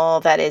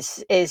animal that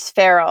is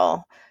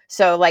feral.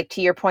 So, like,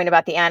 to your point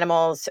about the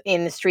animals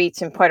in the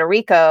streets in Puerto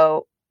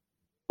Rico,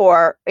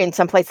 or in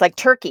some place like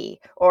Turkey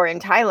or in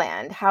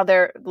Thailand, how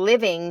they're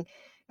living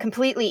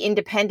completely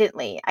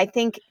independently. I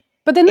think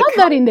But they're it not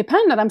that comes.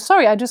 independent. I'm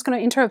sorry, I'm just going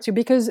to interrupt you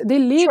because they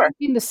live Sure.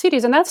 in the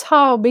cities, and that's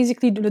how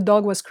basically the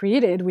dog was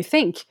created. We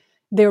think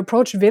they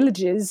approached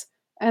villages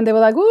and they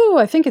were like, "Oh,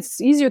 I think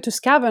it's easier to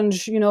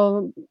scavenge,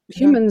 Mhm.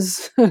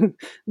 humans'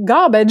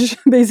 garbage,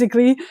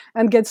 basically,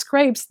 and get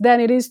scrapes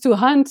than it is to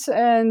hunt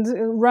and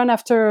run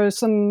after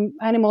some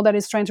animal that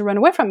is trying to run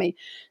away from me."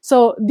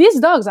 So these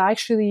dogs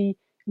actually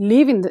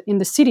live in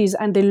the cities,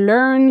 and they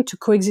learn to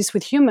coexist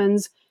with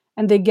humans,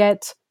 and they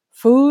get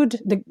food,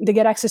 they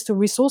get access to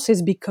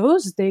resources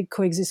because they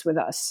coexist with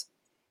us.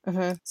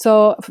 Mhm.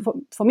 So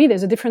for me,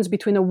 there's a difference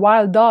between a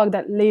wild dog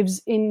that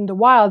lives in the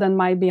wild and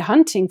might be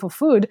hunting for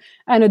food,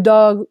 and a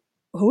dog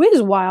who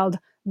is wild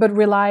but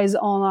relies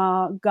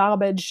on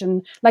garbage.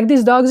 And like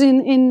these dogs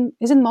in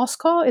is in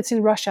Moscow, it's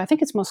in Russia, I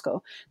think it's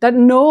Moscow, that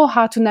know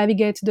how to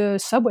navigate the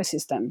subway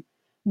system.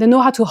 They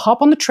know how to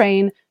hop on the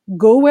train,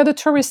 go where the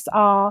tourists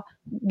are,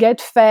 get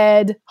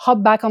fed,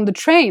 hop back on the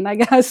train.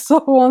 Like, I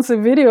saw once a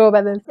video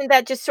about it. Isn't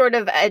that just sort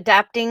of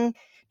adapting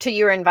to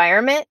your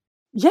environment?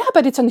 Yeah,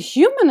 but it's a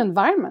human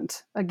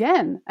environment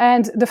again.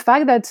 And the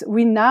fact that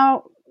we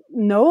now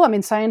know, I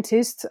mean,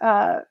 scientists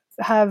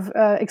have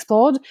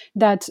explored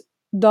that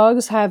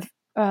dogs have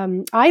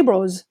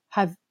eyebrows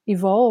have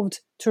evolved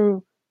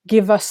to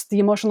give us the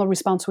emotional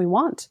response we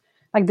want.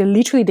 Like,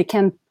 they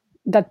can,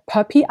 that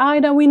puppy eye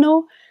that we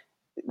know,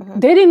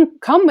 Mhm. they didn't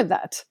come with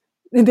that.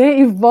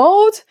 They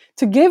evolved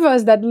to give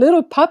us that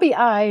little puppy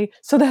eye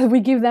so that we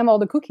give them all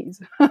the cookies.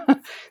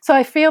 So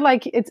I feel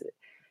like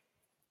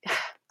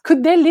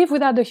could they live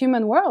without the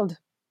human world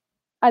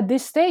at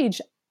this stage?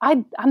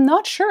 I'm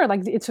not sure.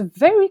 Like, it's a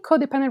very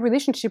codependent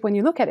relationship when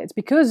you look at it,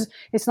 because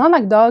it's not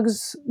like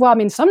dogs. Well, I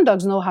mean, some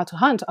dogs know how to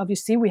hunt.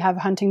 Obviously, we have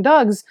hunting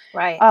dogs.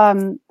 Right.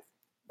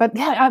 But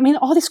yeah, I mean,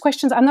 all these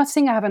questions. I'm not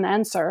saying I have an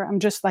answer.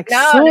 I'm just like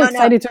No, so no, no.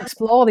 excited to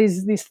explore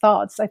these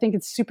thoughts. I think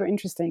it's super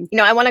interesting.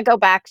 I want to go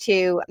back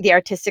to the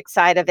artistic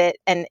side of it,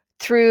 and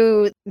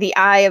through the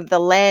eye of the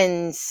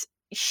lens,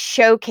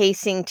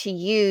 showcasing to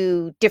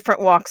you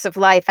different walks of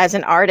life as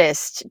an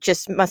artist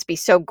just must be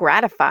so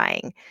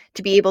gratifying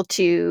to be able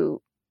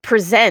to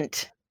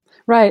present.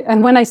 Right.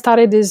 And when I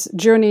started this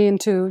journey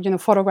into,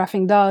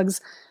 photographing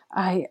dogs,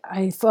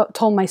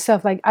 told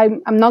myself, like,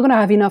 I'm not going to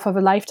have enough of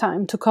a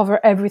lifetime to cover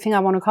everything I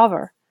want to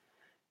cover.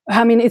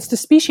 I mean, it's the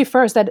species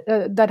first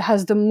that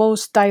has the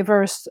most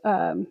diverse,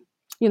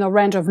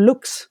 range of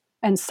looks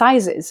and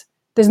sizes.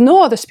 There's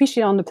no other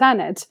species on the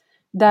planet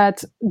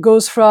that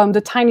goes from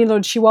the tiny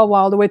little Chihuahua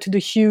all the way to the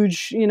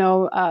huge,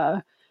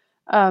 what's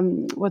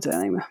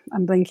the name?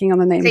 I'm blanking on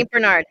the name. St.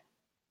 Bernard.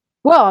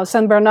 Well,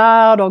 Saint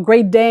Bernard or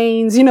Great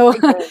Danes, Great Dane,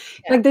 yeah.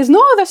 like, there's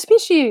no other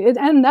species.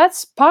 And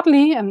that's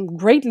partly and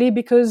greatly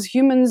because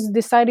humans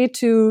decided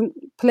to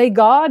play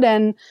God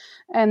and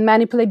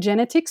manipulate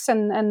genetics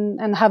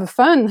and have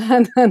fun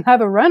and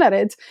have a run at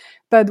it.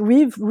 But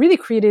we've really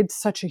created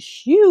such a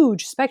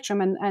huge spectrum,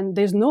 and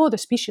there's no other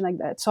species like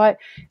that. So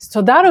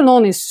that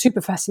alone is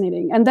super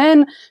fascinating. And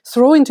then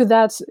throw into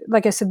that,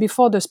 like I said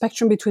before, the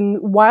spectrum between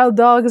wild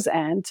dogs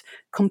and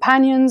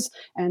companions,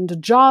 and the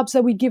jobs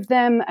that we give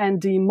them,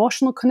 and the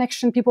emotional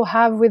connection people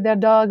have with their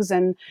dogs,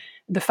 and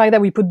the fact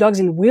that we put dogs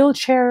in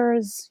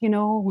wheelchairs,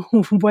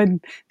 when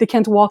they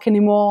can't walk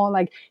anymore,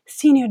 like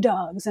senior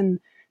dogs, and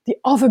the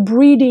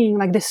overbreeding.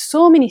 Like, there's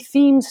so many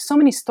themes, so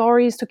many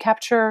stories to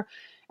capture.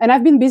 And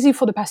I've been busy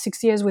for the past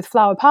 6 years with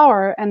Flower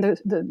Power, and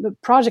the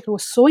project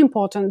was so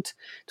important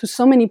to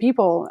so many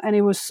people, and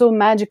it was so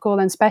magical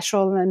and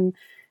special. And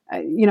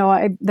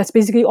that's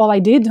basically all I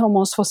did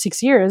almost for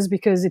 6 years,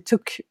 because it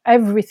took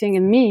everything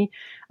in me.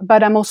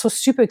 But I'm also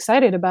super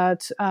excited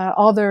about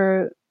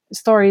other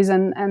stories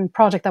and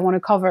project I want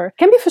to cover. It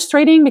can be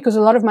frustrating because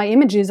a lot of my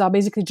images are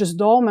basically just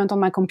dormant on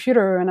my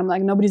computer, and I'm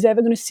like, nobody's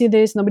ever going to see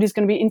this, nobody's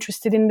going to be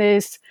interested in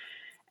this,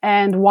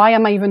 and why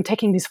am I even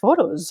taking these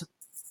photos?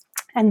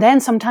 And then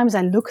sometimes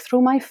I look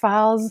through my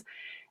files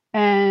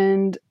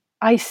and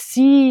I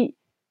see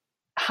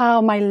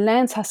how my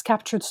lens has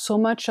captured so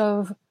much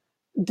of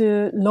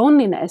the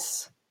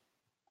loneliness,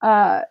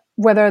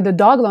 whether the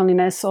dog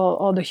loneliness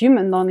or the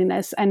human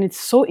loneliness. And it's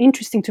so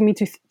interesting to me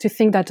to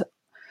think that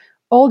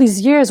all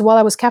these years, while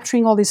I was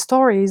capturing all these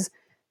stories,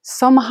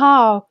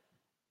 somehow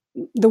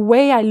the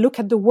way I look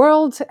at the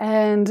world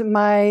and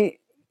my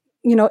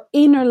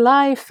inner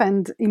life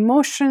and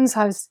emotions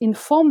has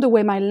informed the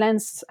way my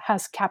lens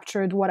has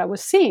captured what I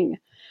was seeing.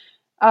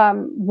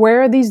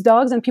 Were these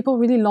dogs and people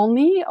really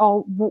lonely,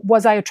 or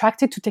was I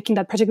attracted to taking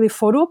that particular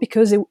photo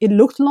because it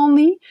looked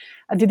lonely?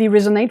 Did it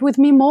resonate with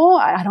me more?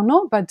 I don't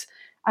know, but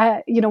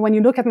when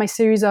you look at my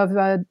series of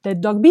the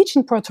Dog Beach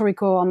in Puerto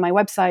Rico on my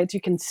website, you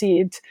can see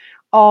it,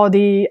 or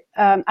the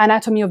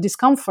Anatomy of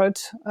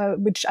Discomfort,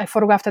 which I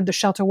photographed at the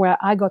shelter where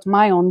I got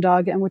my own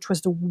dog, and which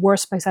was the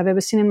worst place I've ever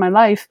seen in my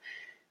life.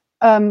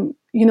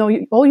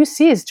 All you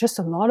see is just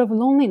a lot of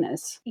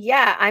loneliness.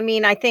 Yeah, I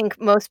mean, I think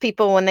most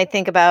people, when they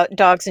think about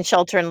dogs and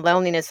shelter and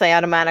loneliness, they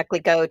automatically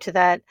go to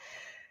that,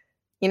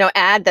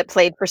 ad that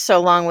played for so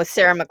long with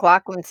Sarah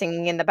McLachlan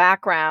singing in the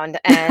background.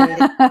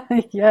 And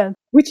yeah,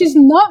 which is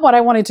not what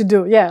I wanted to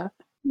do. Yeah.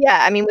 yeah,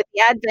 I mean, with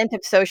the advent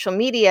of social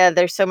media,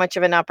 there's so much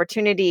of an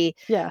opportunity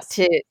Yes.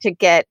 to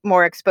get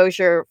more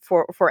exposure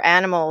for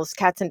animals,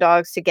 cats and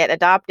dogs, to get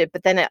adopted.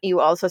 But then you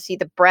also see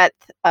the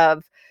breadth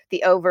of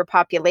the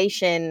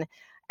overpopulation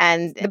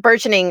and the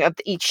burgeoning of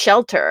each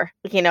shelter.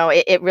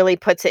 It really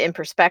puts it in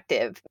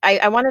perspective.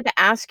 I wanted to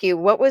ask you,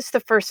 what was the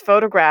first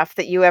photograph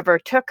that you ever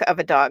took of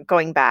a dog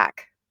going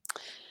back?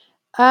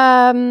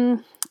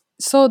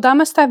 So that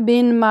must have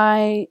been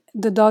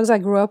the dogs I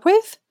grew up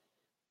with.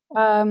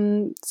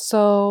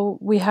 So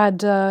we had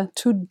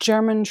two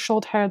German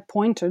short-haired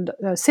pointer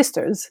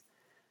sisters,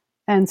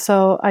 and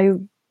so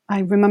I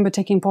remember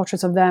taking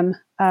portraits of them,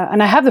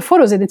 and I have the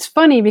photos. And it's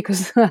funny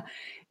because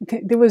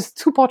there was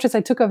two portraits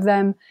I took of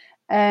them,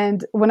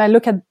 and when I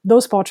look at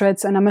those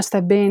portraits, and I must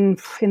have been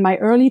in my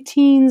early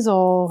teens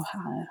or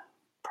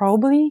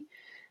probably,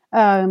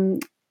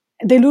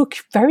 they look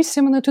very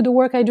similar to the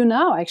work I do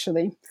now,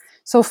 actually.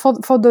 So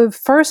for the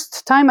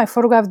first time I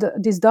photographed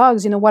these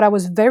dogs, what I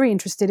was very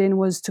interested in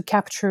was to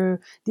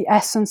capture the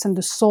essence and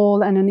the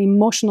soul and an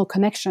emotional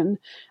connection.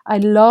 I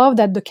love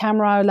that the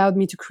camera allowed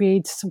me to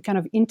create some kind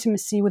of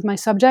intimacy with my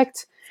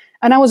subject.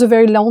 And I was a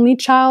very lonely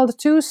child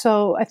too,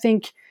 so I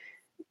think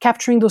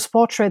capturing those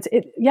portraits,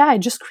 it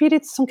just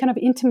created some kind of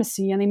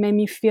intimacy, and it made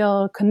me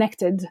feel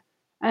connected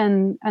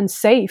and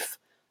safe.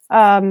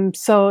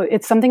 So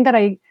it's something that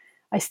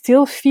I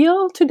still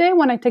feel today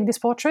when I take these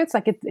portraits.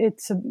 Like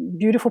it's a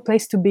beautiful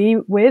place to be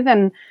with,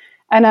 and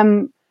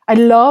I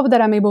love that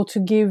I'm able to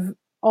give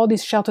all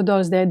these shelter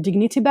dogs their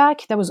dignity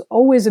back. That was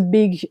always a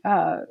big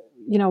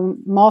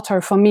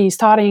motto for me,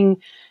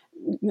 starting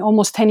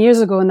almost 10 years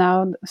ago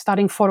now,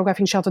 starting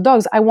photographing shelter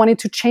dogs. I wanted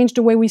to change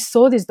the way we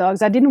saw these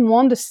dogs. I didn't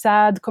want the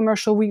sad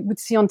commercial we would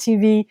see on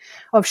TV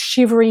of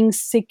shivering,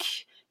 sick,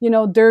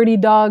 dirty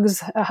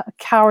dogs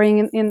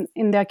cowering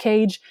in their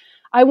cage.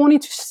 I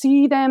wanted to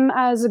see them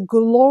as a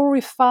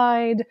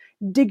glorified,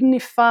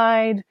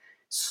 dignified,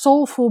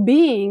 soulful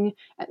being,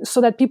 so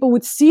that people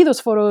would see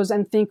those photos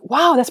and think,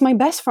 wow, that's my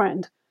best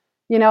friend,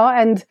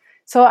 And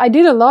so I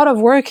did a lot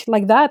of work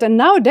like that. And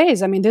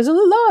nowadays, I mean, there's a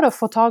lot of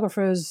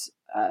photographers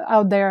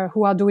out there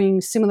who are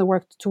doing similar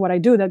work to what I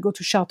do, that go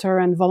to shelter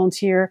and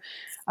volunteer.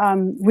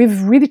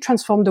 We've really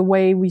transformed the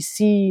way we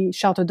see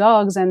shelter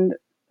dogs. And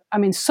I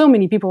mean, so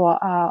many people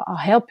are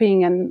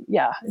helping. And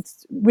yeah,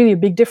 it's really a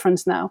big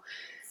difference now.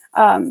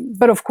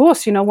 But of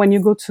course, when you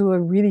go to a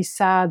really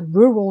sad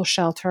rural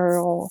shelter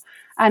or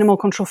animal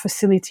control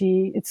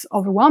facility, it's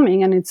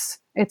overwhelming, and it's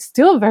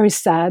still very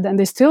sad, and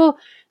there's still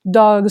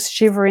dogs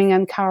shivering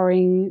and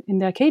cowering in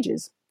their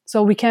cages.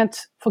 So we can't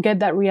forget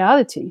that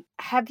reality.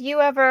 Have you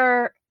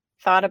ever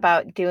thought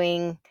about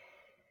doing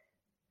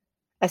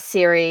a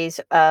series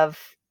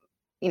of,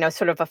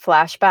 sort of a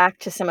flashback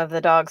to some of the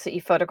dogs that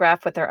you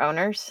photographed with their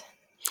owners?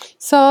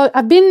 So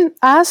I've been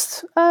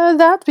asked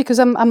that because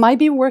I might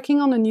be working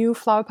on a new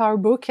Flower Power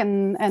book,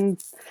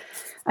 and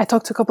I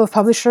talked to a couple of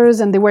publishers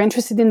and they were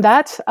interested in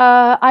that.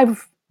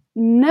 I've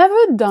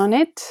never done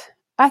it,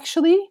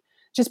 actually,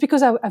 just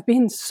because I've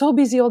been so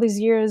busy all these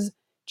years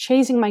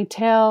chasing my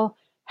tail,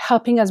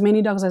 helping as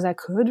many dogs as I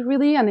could,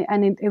 really, and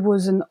it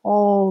was an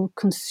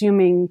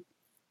all-consuming,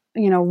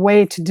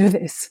 way to do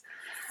this.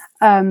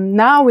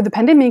 Now with the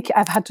pandemic,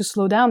 I've had to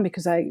slow down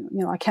because I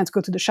can't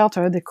go to the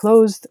shelter. They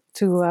closed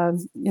to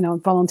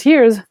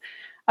volunteers,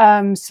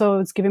 so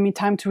it's given me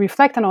time to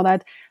reflect on all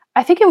that.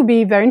 I think it would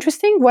be very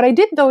interesting. What I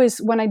did though is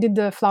when I did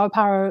the Flower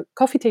Power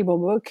coffee table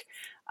book,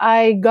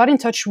 I got in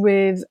touch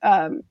with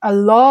a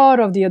lot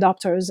of the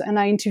adopters and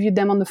I interviewed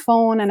them on the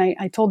phone and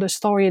I told their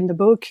story in the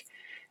book.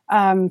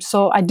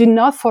 So I did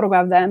not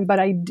photograph them, but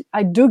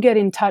I do get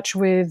in touch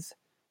with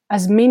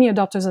as many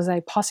adopters as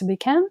I possibly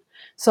can.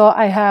 So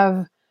I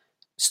have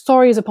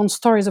stories upon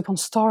stories upon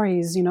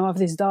stories, of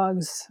these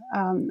dogs.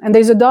 And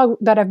there's a dog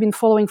that I've been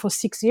following for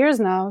 6 years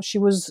now. She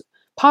was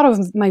part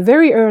of my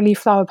very early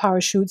Flower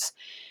Power shoots.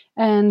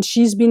 And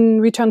she's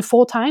been returned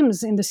 4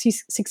 times in the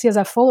 6 years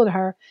I followed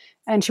her.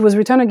 And she was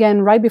returned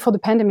again right before the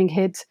pandemic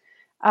hit.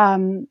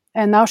 And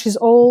now she's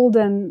old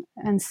and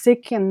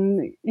sick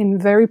and in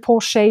very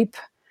poor shape.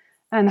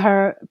 And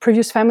her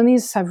previous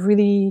families have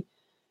really,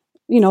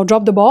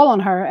 dropped the ball on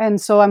her. And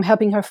so I'm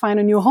helping her find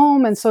a new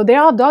home. And so there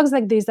are dogs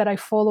like this that I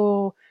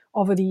follow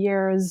over the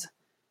years.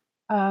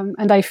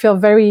 And I feel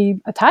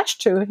very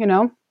attached to,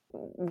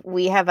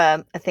 We have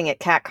a thing at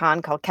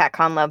CatCon called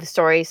CatCon Love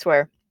Stories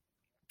where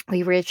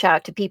we reach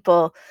out to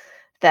people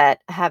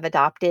that have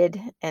adopted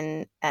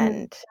and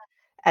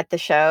at the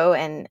show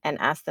and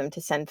ask them to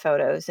send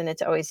photos. And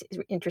it's always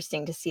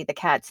interesting to see the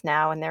cats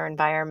now in their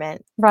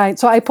environment. Right.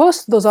 So I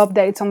post those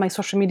updates on my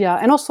social media.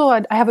 And also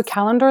I have a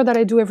calendar that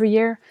I do every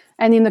year.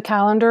 And in the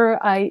calendar,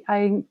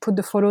 I put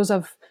the photos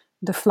of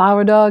the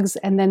flower dogs.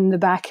 And then in the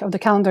back of the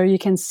calendar, you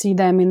can see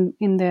them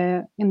in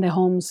their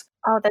homes.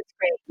 Oh, that's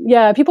great.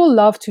 Yeah, people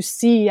love to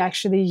see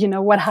actually,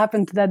 what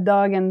happened to that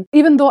dog. And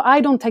even though I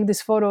don't take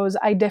these photos,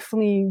 I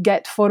definitely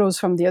get photos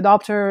from the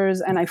adopters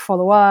and I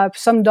follow up.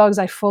 Some dogs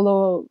I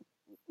follow,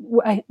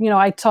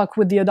 I talk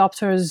with the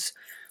adopters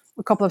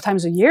a couple of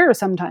times a year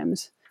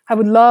sometimes. I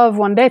would love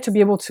one day to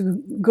be able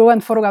to go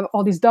and photograph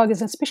all these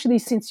dogs, especially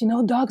since,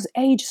 dogs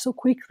age so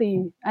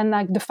quickly. And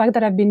like the fact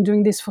that I've been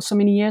doing this for so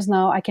many years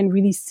now, I can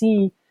really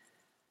see,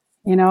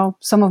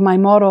 some of my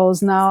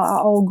models now are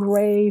all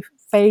gray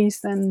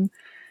faced and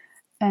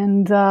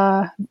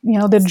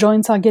the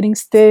joints are getting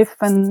stiff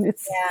and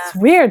it's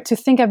weird to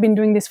think I've been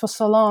doing this for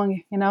so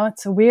long.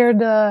 It's a weird,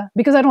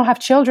 because I don't have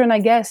children, I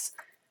guess.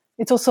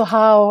 It's also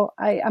how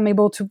I'm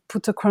able to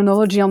put a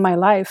chronology on my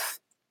life,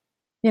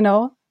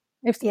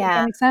 if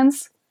that makes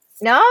sense.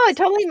 No, it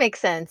totally makes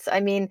sense. I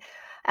mean,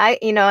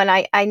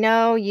 I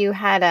know you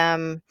had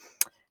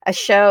a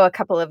show a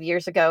couple of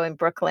years ago in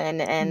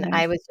Brooklyn, and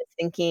I was just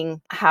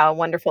thinking how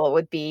wonderful it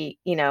would be,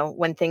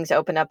 when things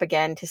open up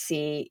again to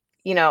see,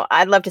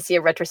 I'd love to see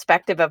a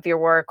retrospective of your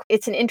work.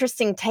 It's an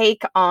interesting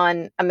take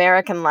on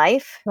American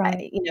life,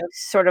 right.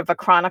 Sort of a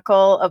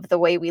chronicle of the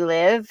way we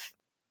live.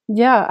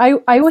 Yeah,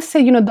 I always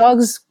say,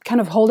 dogs kind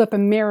of hold up a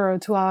mirror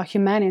to our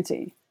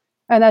humanity.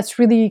 And that's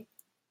really,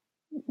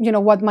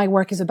 what my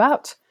work is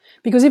about.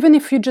 Because even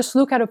if you just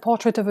look at a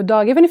portrait of a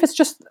dog, even if it's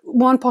just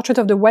one portrait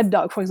of the wet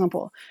dog, for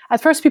example,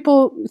 at first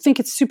people think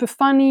it's super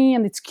funny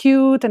and it's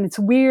cute and it's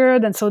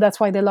weird. And so that's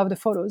why they love the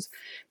photos.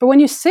 But when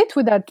you sit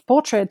with that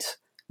portrait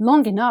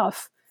long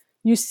enough,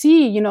 you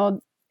see,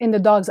 in the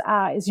dog's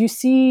eyes, you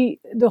see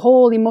the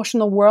whole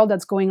emotional world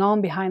that's going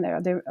on behind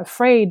there. They're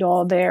afraid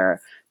or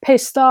they're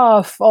pissed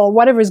off or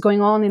whatever is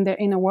going on in their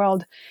inner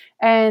world.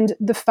 And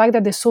the fact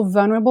that they're so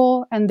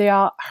vulnerable and they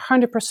are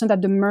 100%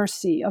 at the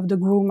mercy of the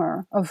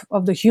groomer,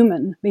 of the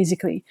human,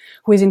 basically,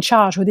 who is in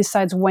charge, who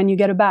decides when you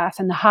get a bath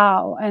and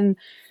how and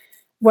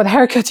what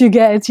haircut you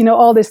get,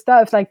 all this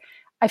stuff. Like,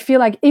 I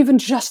feel like even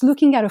just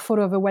looking at a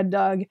photo of a wet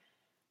dog,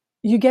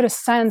 you get a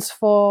sense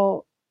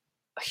for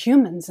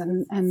humans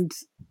and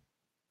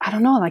I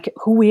don't know, like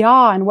who we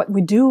are and what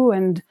we do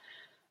and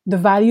the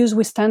values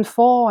we stand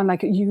for. And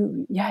like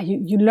you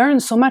learn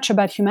so much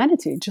about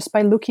humanity just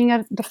by looking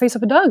at the face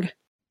of a dog.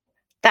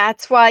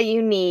 That's why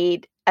you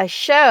need a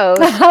show.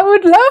 I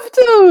would love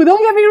to.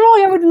 Don't get me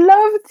wrong. I would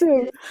love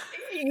to.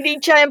 You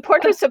need giant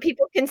portraits so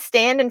people can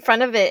stand in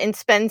front of it and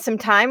spend some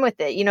time with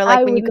it.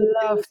 Like when you go to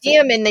the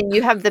museum and then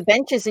you have the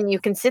benches and you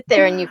can sit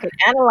there and you can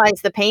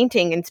analyze the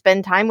painting and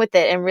spend time with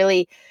it and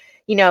really,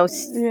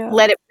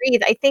 let it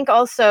breathe. I think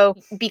also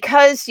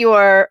because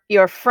you're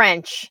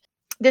French,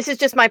 this is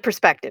just my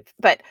perspective,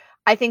 but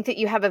I think that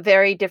you have a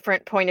very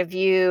different point of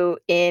view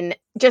in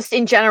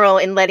general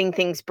in letting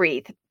things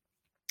breathe.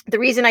 The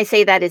reason I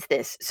say that is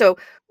this. So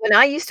when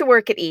I used to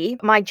work at E,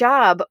 my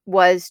job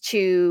was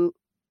to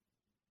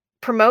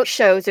promote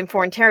shows in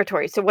foreign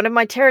territories. So one of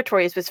my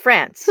territories was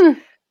France.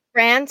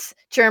 France,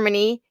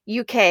 Germany,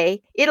 UK,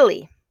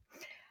 Italy.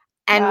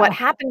 And what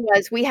happened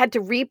was we had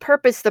to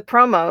repurpose the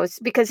promos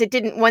because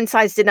one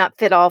size did not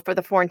fit all for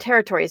the foreign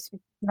territories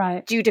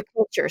due to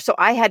culture. So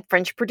I had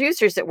French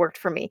producers that worked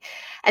for me.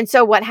 And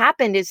so what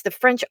happened is the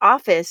French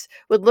office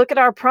would look at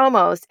our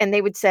promos and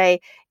they would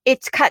say,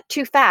 it's cut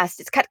too fast.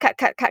 It's cut, cut,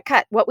 cut, cut,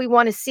 cut. What we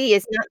want to see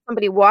is not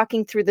somebody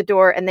walking through the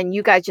door and then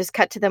you guys just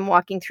cut to them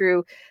walking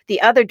through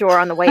the other door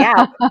on the way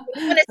out.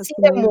 We want to That's see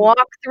them amazing.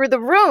 walk through the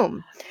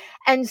room.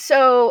 And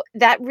so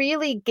that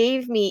really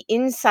gave me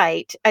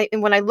insight.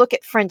 And when I look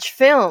at French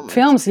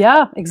Films,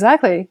 yeah,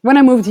 exactly. When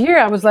I moved here,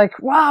 I was like,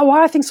 wow, why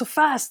are things so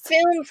fast?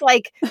 films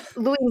like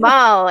Louis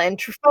Malle and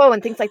Truffaut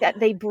and things like that,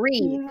 they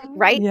breathe, Yeah,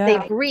 right? They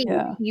yeah, breathe.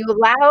 yeah. You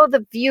allow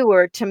the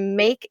viewer to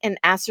make an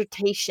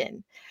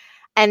assertion,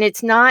 and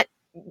it's not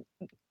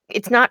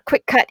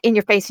quick cut in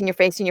your face, in your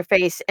face, in your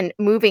face, and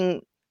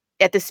moving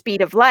at the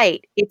speed of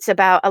light. It's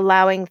about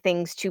allowing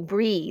things to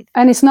breathe.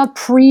 And it's not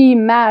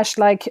pre-mashed,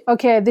 like,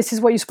 okay, this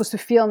is what you're supposed to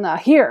feel now.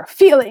 Here,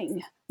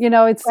 feeling.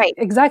 It's Right.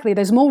 exactly,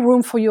 there's more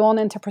room for your own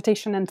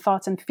interpretation and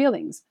thoughts and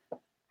feelings.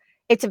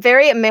 It's a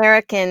very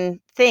American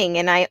thing,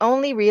 and I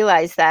only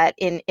realized that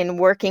in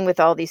working with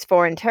all these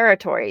foreign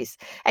territories.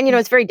 And,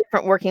 it's very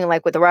different working,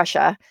 like, with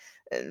Russia.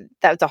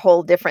 That was a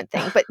whole different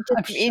thing, but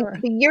I'm just in sure.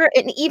 the Europe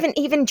and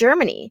even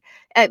Germany.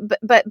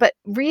 But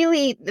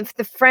really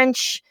the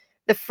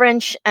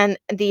French and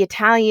the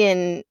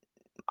Italian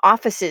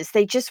offices,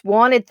 they just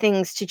wanted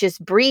things to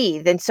just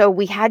breathe, and so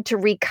we had to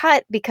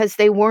recut because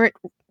they weren't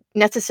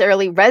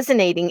necessarily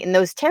resonating in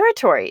those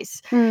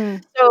territories.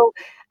 Mm. So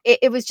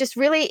it was just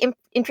really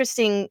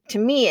interesting to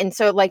me. And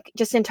so, like,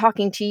 just in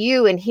talking to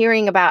you and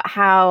hearing about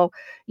how,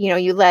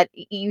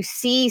 you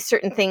see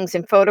certain things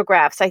in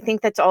photographs, I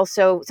think that's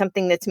also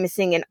something that's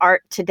missing in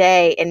art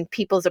today and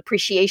people's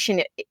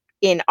appreciation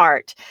in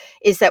art,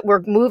 is that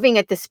we're moving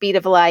at the speed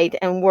of light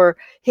and we're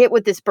hit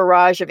with this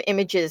barrage of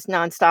images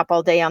nonstop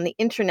all day on the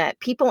internet.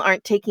 People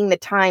aren't taking the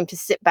time to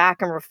sit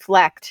back and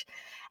reflect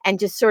and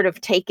just sort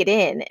of take it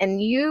in.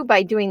 And you,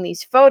 by doing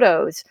these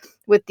photos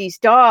with these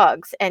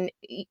dogs and,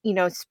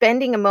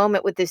 spending a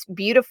moment with this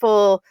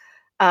beautiful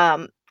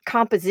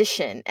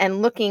composition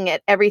and looking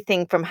at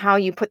everything from how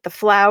you put the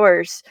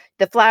flowers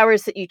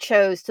that you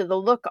chose, to the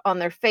look on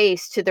their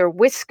face, to their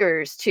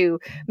whiskers, to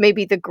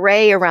maybe the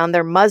gray around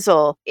their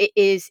muzzle, it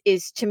is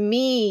to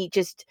me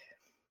just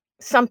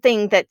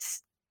something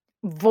that's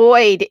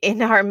void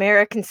in our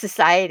American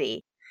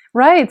society.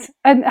 Right.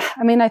 And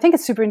I mean, I think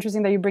it's super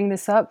interesting that you bring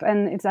this up,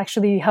 and it's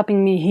actually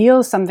helping me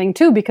heal something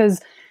too,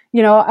 because,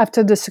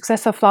 after the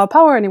success of Flower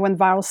Power, and it went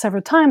viral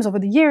several times over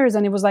the years,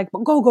 and it was like,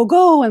 go, go,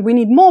 go, and we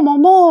need more, more,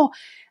 more.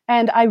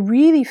 And I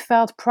really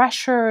felt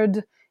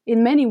pressured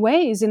in many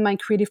ways in my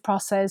creative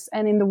process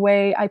and in the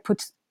way I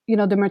put,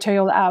 the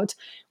material out.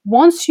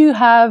 Once you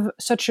have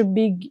such a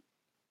big,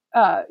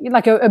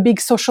 like a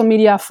big social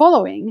media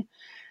following,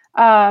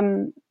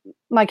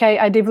 like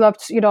I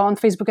developed, on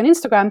Facebook and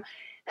Instagram,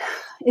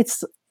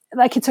 it's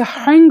like it's a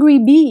hungry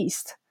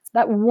beast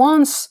that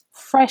wants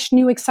fresh,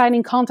 new,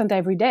 exciting content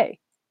every day.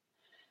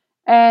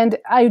 And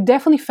I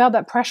definitely felt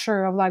that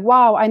pressure of like,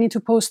 wow, I need to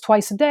post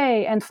twice a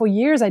day. And for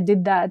years I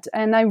did that.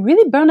 And I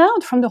really burned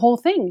out from the whole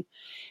thing.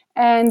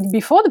 And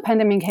before the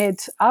pandemic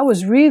hit, I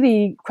was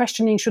really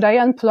questioning, should I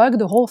unplug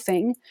the whole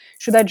thing?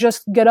 Should I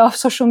just get off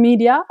social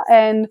media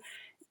and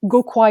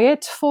go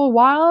quiet for a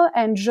while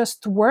and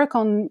just work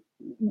on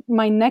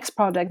my next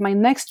project, my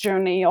next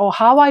journey, or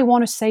how I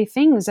want to say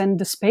things and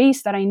the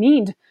space that I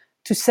need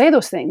to say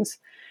those things?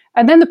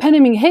 And then the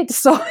pandemic hit,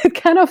 so it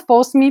kind of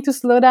forced me to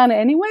slow down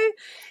anyway.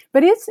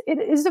 But it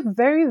is a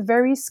very,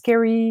 very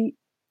scary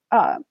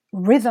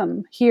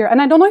rhythm here. And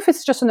I don't know if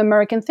it's just an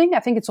American thing. I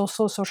think it's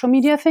also a social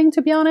media thing,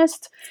 to be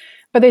honest.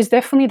 But there's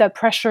definitely that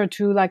pressure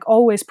to like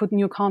always put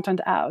new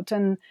content out.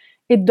 And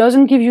it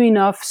doesn't give you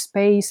enough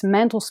space,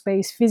 mental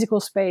space, physical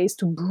space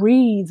to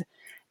breathe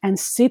and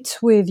sit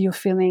with your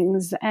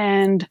feelings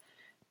and,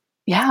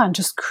 yeah,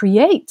 just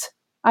create.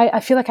 I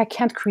feel like I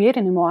can't create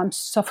anymore. I'm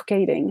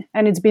suffocating.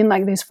 And it's been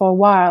like this for a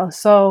while.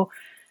 So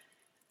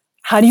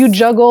how do you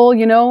juggle,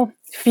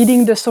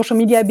 feeding the social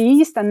media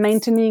beast and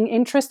maintaining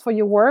interest for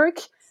your work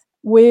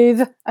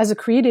with, as a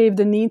creative,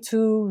 the need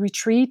to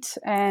retreat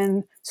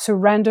and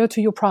surrender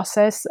to your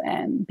process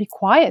and be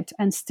quiet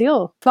and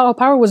still? Flower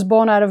Power was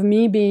born out of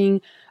me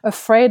being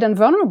afraid and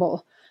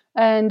vulnerable.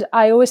 And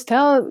I always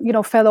tell,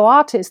 fellow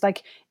artists,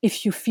 like,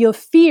 if you feel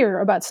fear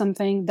about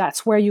something,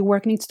 that's where your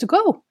work needs to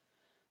go.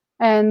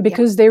 And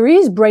because there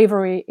is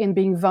bravery in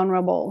being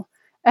vulnerable.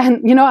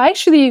 And,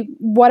 actually,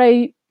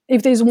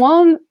 if there's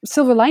one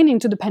silver lining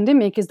to the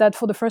pandemic, is that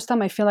for the first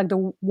time, I feel like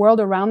the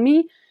world around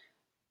me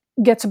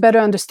gets a better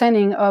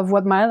understanding of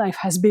what my life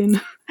has been.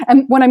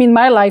 And when I mean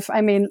my life,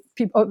 I mean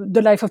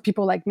the life of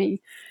people like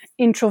me,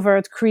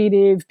 introvert,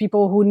 creative,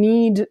 people who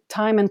need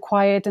time and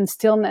quiet and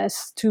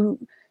stillness to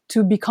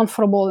be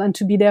comfortable and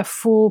to be their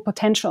full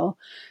potential.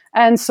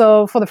 And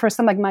so for the first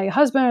time, like my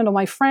husband or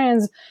my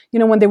friends,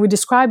 when they were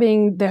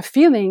describing their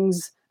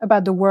feelings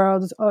about the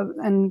world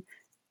and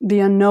the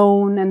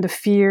unknown and the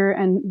fear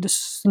and the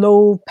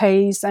slow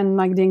pace and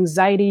like the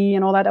anxiety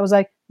and all that, I was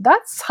like,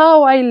 that's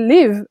how I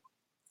live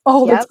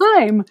all the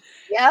time.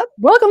 Yep.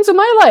 Welcome to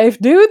my life,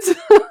 dudes.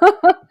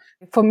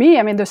 For me,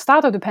 I mean, the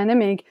start of the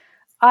pandemic,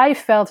 I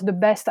felt the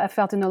best I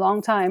felt in a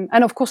long time.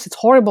 And of course, it's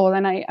horrible.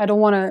 And I don't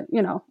want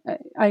to,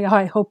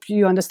 I hope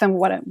you understand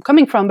what I'm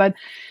coming from. But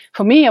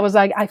for me, I was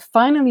like, I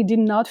finally did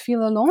not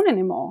feel alone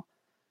anymore.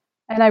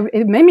 And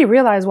it made me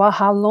realize, wow,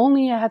 how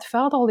lonely I had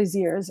felt all these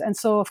years. And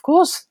so, of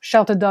course,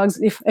 shelter dogs,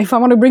 if I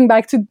want to bring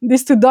back to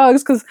these two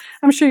dogs, because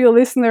I'm sure your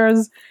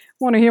listeners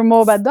want to hear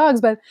more about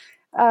dogs, but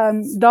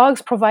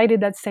dogs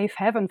provided that safe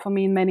haven for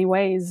me in many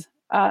ways,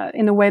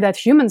 in a way that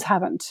humans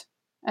haven't.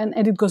 And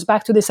it goes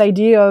back to this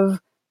idea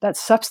of that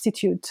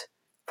substitute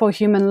for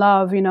human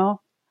love,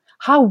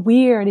 How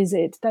weird is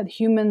it that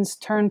humans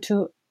turn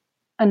to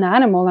an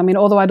animal? I mean,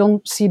 although I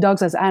don't see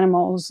dogs as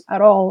animals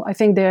at all, I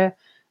think they're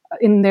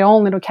in their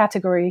own little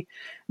category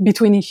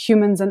between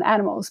humans and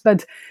animals.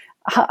 But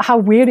how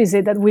weird is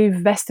it that we've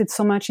vested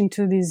so much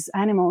into these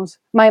animals?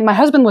 My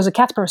husband was a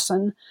cat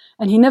person,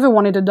 and he never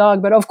wanted a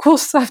dog. But of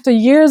course, after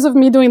years of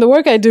me doing the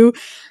work I do,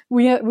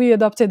 we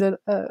adopted a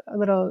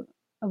little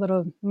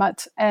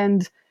mutt.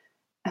 And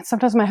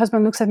sometimes my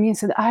husband looks at me and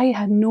said, I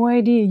had no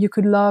idea you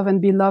could love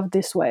and be loved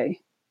this way.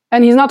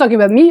 And he's not talking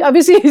about me,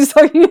 obviously, he's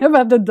talking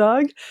about the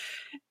dog.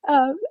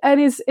 And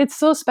it's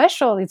so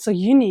special, it's so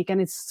unique,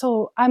 and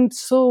I'm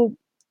so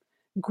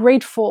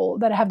grateful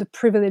that I have the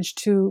privilege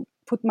to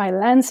put my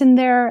lens in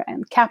there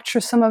and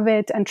capture some of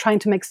it and trying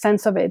to make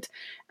sense of it.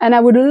 And I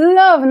would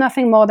love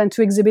nothing more than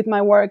to exhibit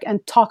my work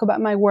and talk about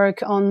my work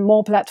on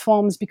more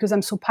platforms, because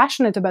I'm so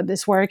passionate about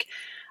this work.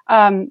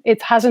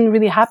 It hasn't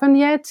really happened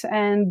yet,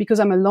 and because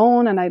I'm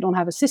alone and I don't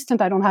have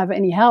assistant, I don't have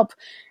any help,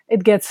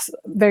 it gets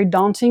very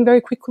daunting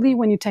very quickly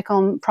when you take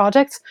on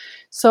projects.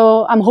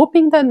 So I'm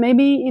hoping that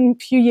maybe in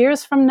a few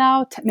years from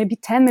now, maybe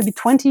 10, maybe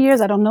 20 years,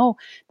 I don't know,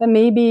 that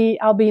maybe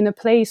I'll be in a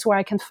place where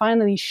I can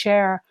finally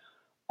share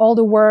all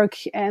the work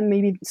and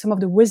maybe some of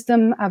the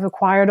wisdom I've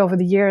acquired over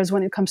the years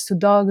when it comes to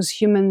dogs,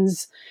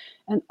 humans,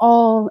 and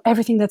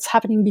everything that's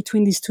happening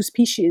between these two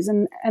species,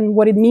 and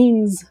what it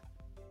means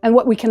and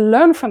what we can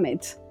learn from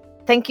it.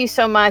 Thank you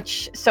so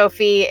much,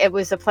 Sophie. It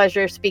was a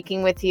pleasure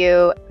speaking with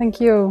you. Thank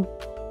you.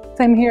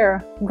 Same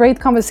here. Great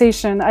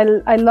conversation.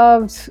 I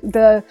loved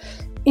the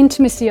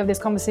intimacy of this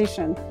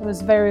conversation. It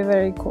was very,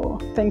 very cool.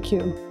 Thank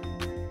you.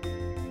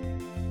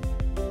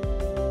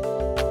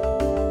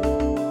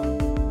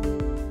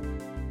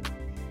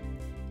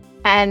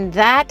 And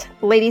that,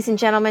 ladies and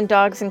gentlemen,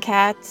 dogs and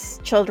cats,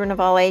 children of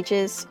all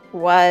ages,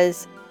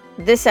 was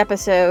this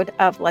episode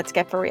of Let's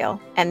Get For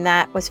Real. And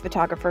that was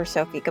photographer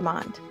Sophie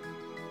Gammond.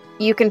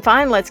 You can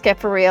find Let's Get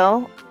For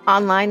Real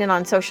online and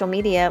on social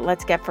media at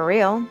Let's Get For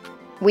Real.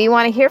 We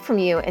want to hear from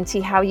you and see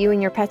how you and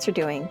your pets are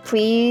doing.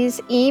 Please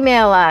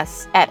email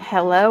us at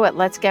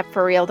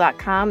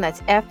hello@letsgetforreal.com.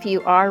 That's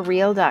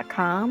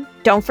FURreal.com.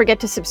 Don't forget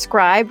to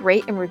subscribe,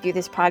 rate, and review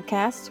this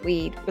podcast.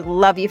 We would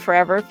love you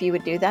forever if you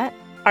would do that.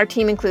 Our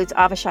team includes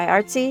Avishai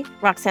Artsy,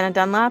 Roxana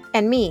Dunlop,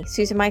 and me,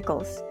 Susan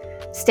Michaels.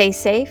 Stay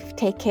safe,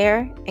 take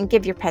care, and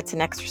give your pets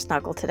an extra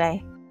snuggle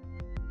today.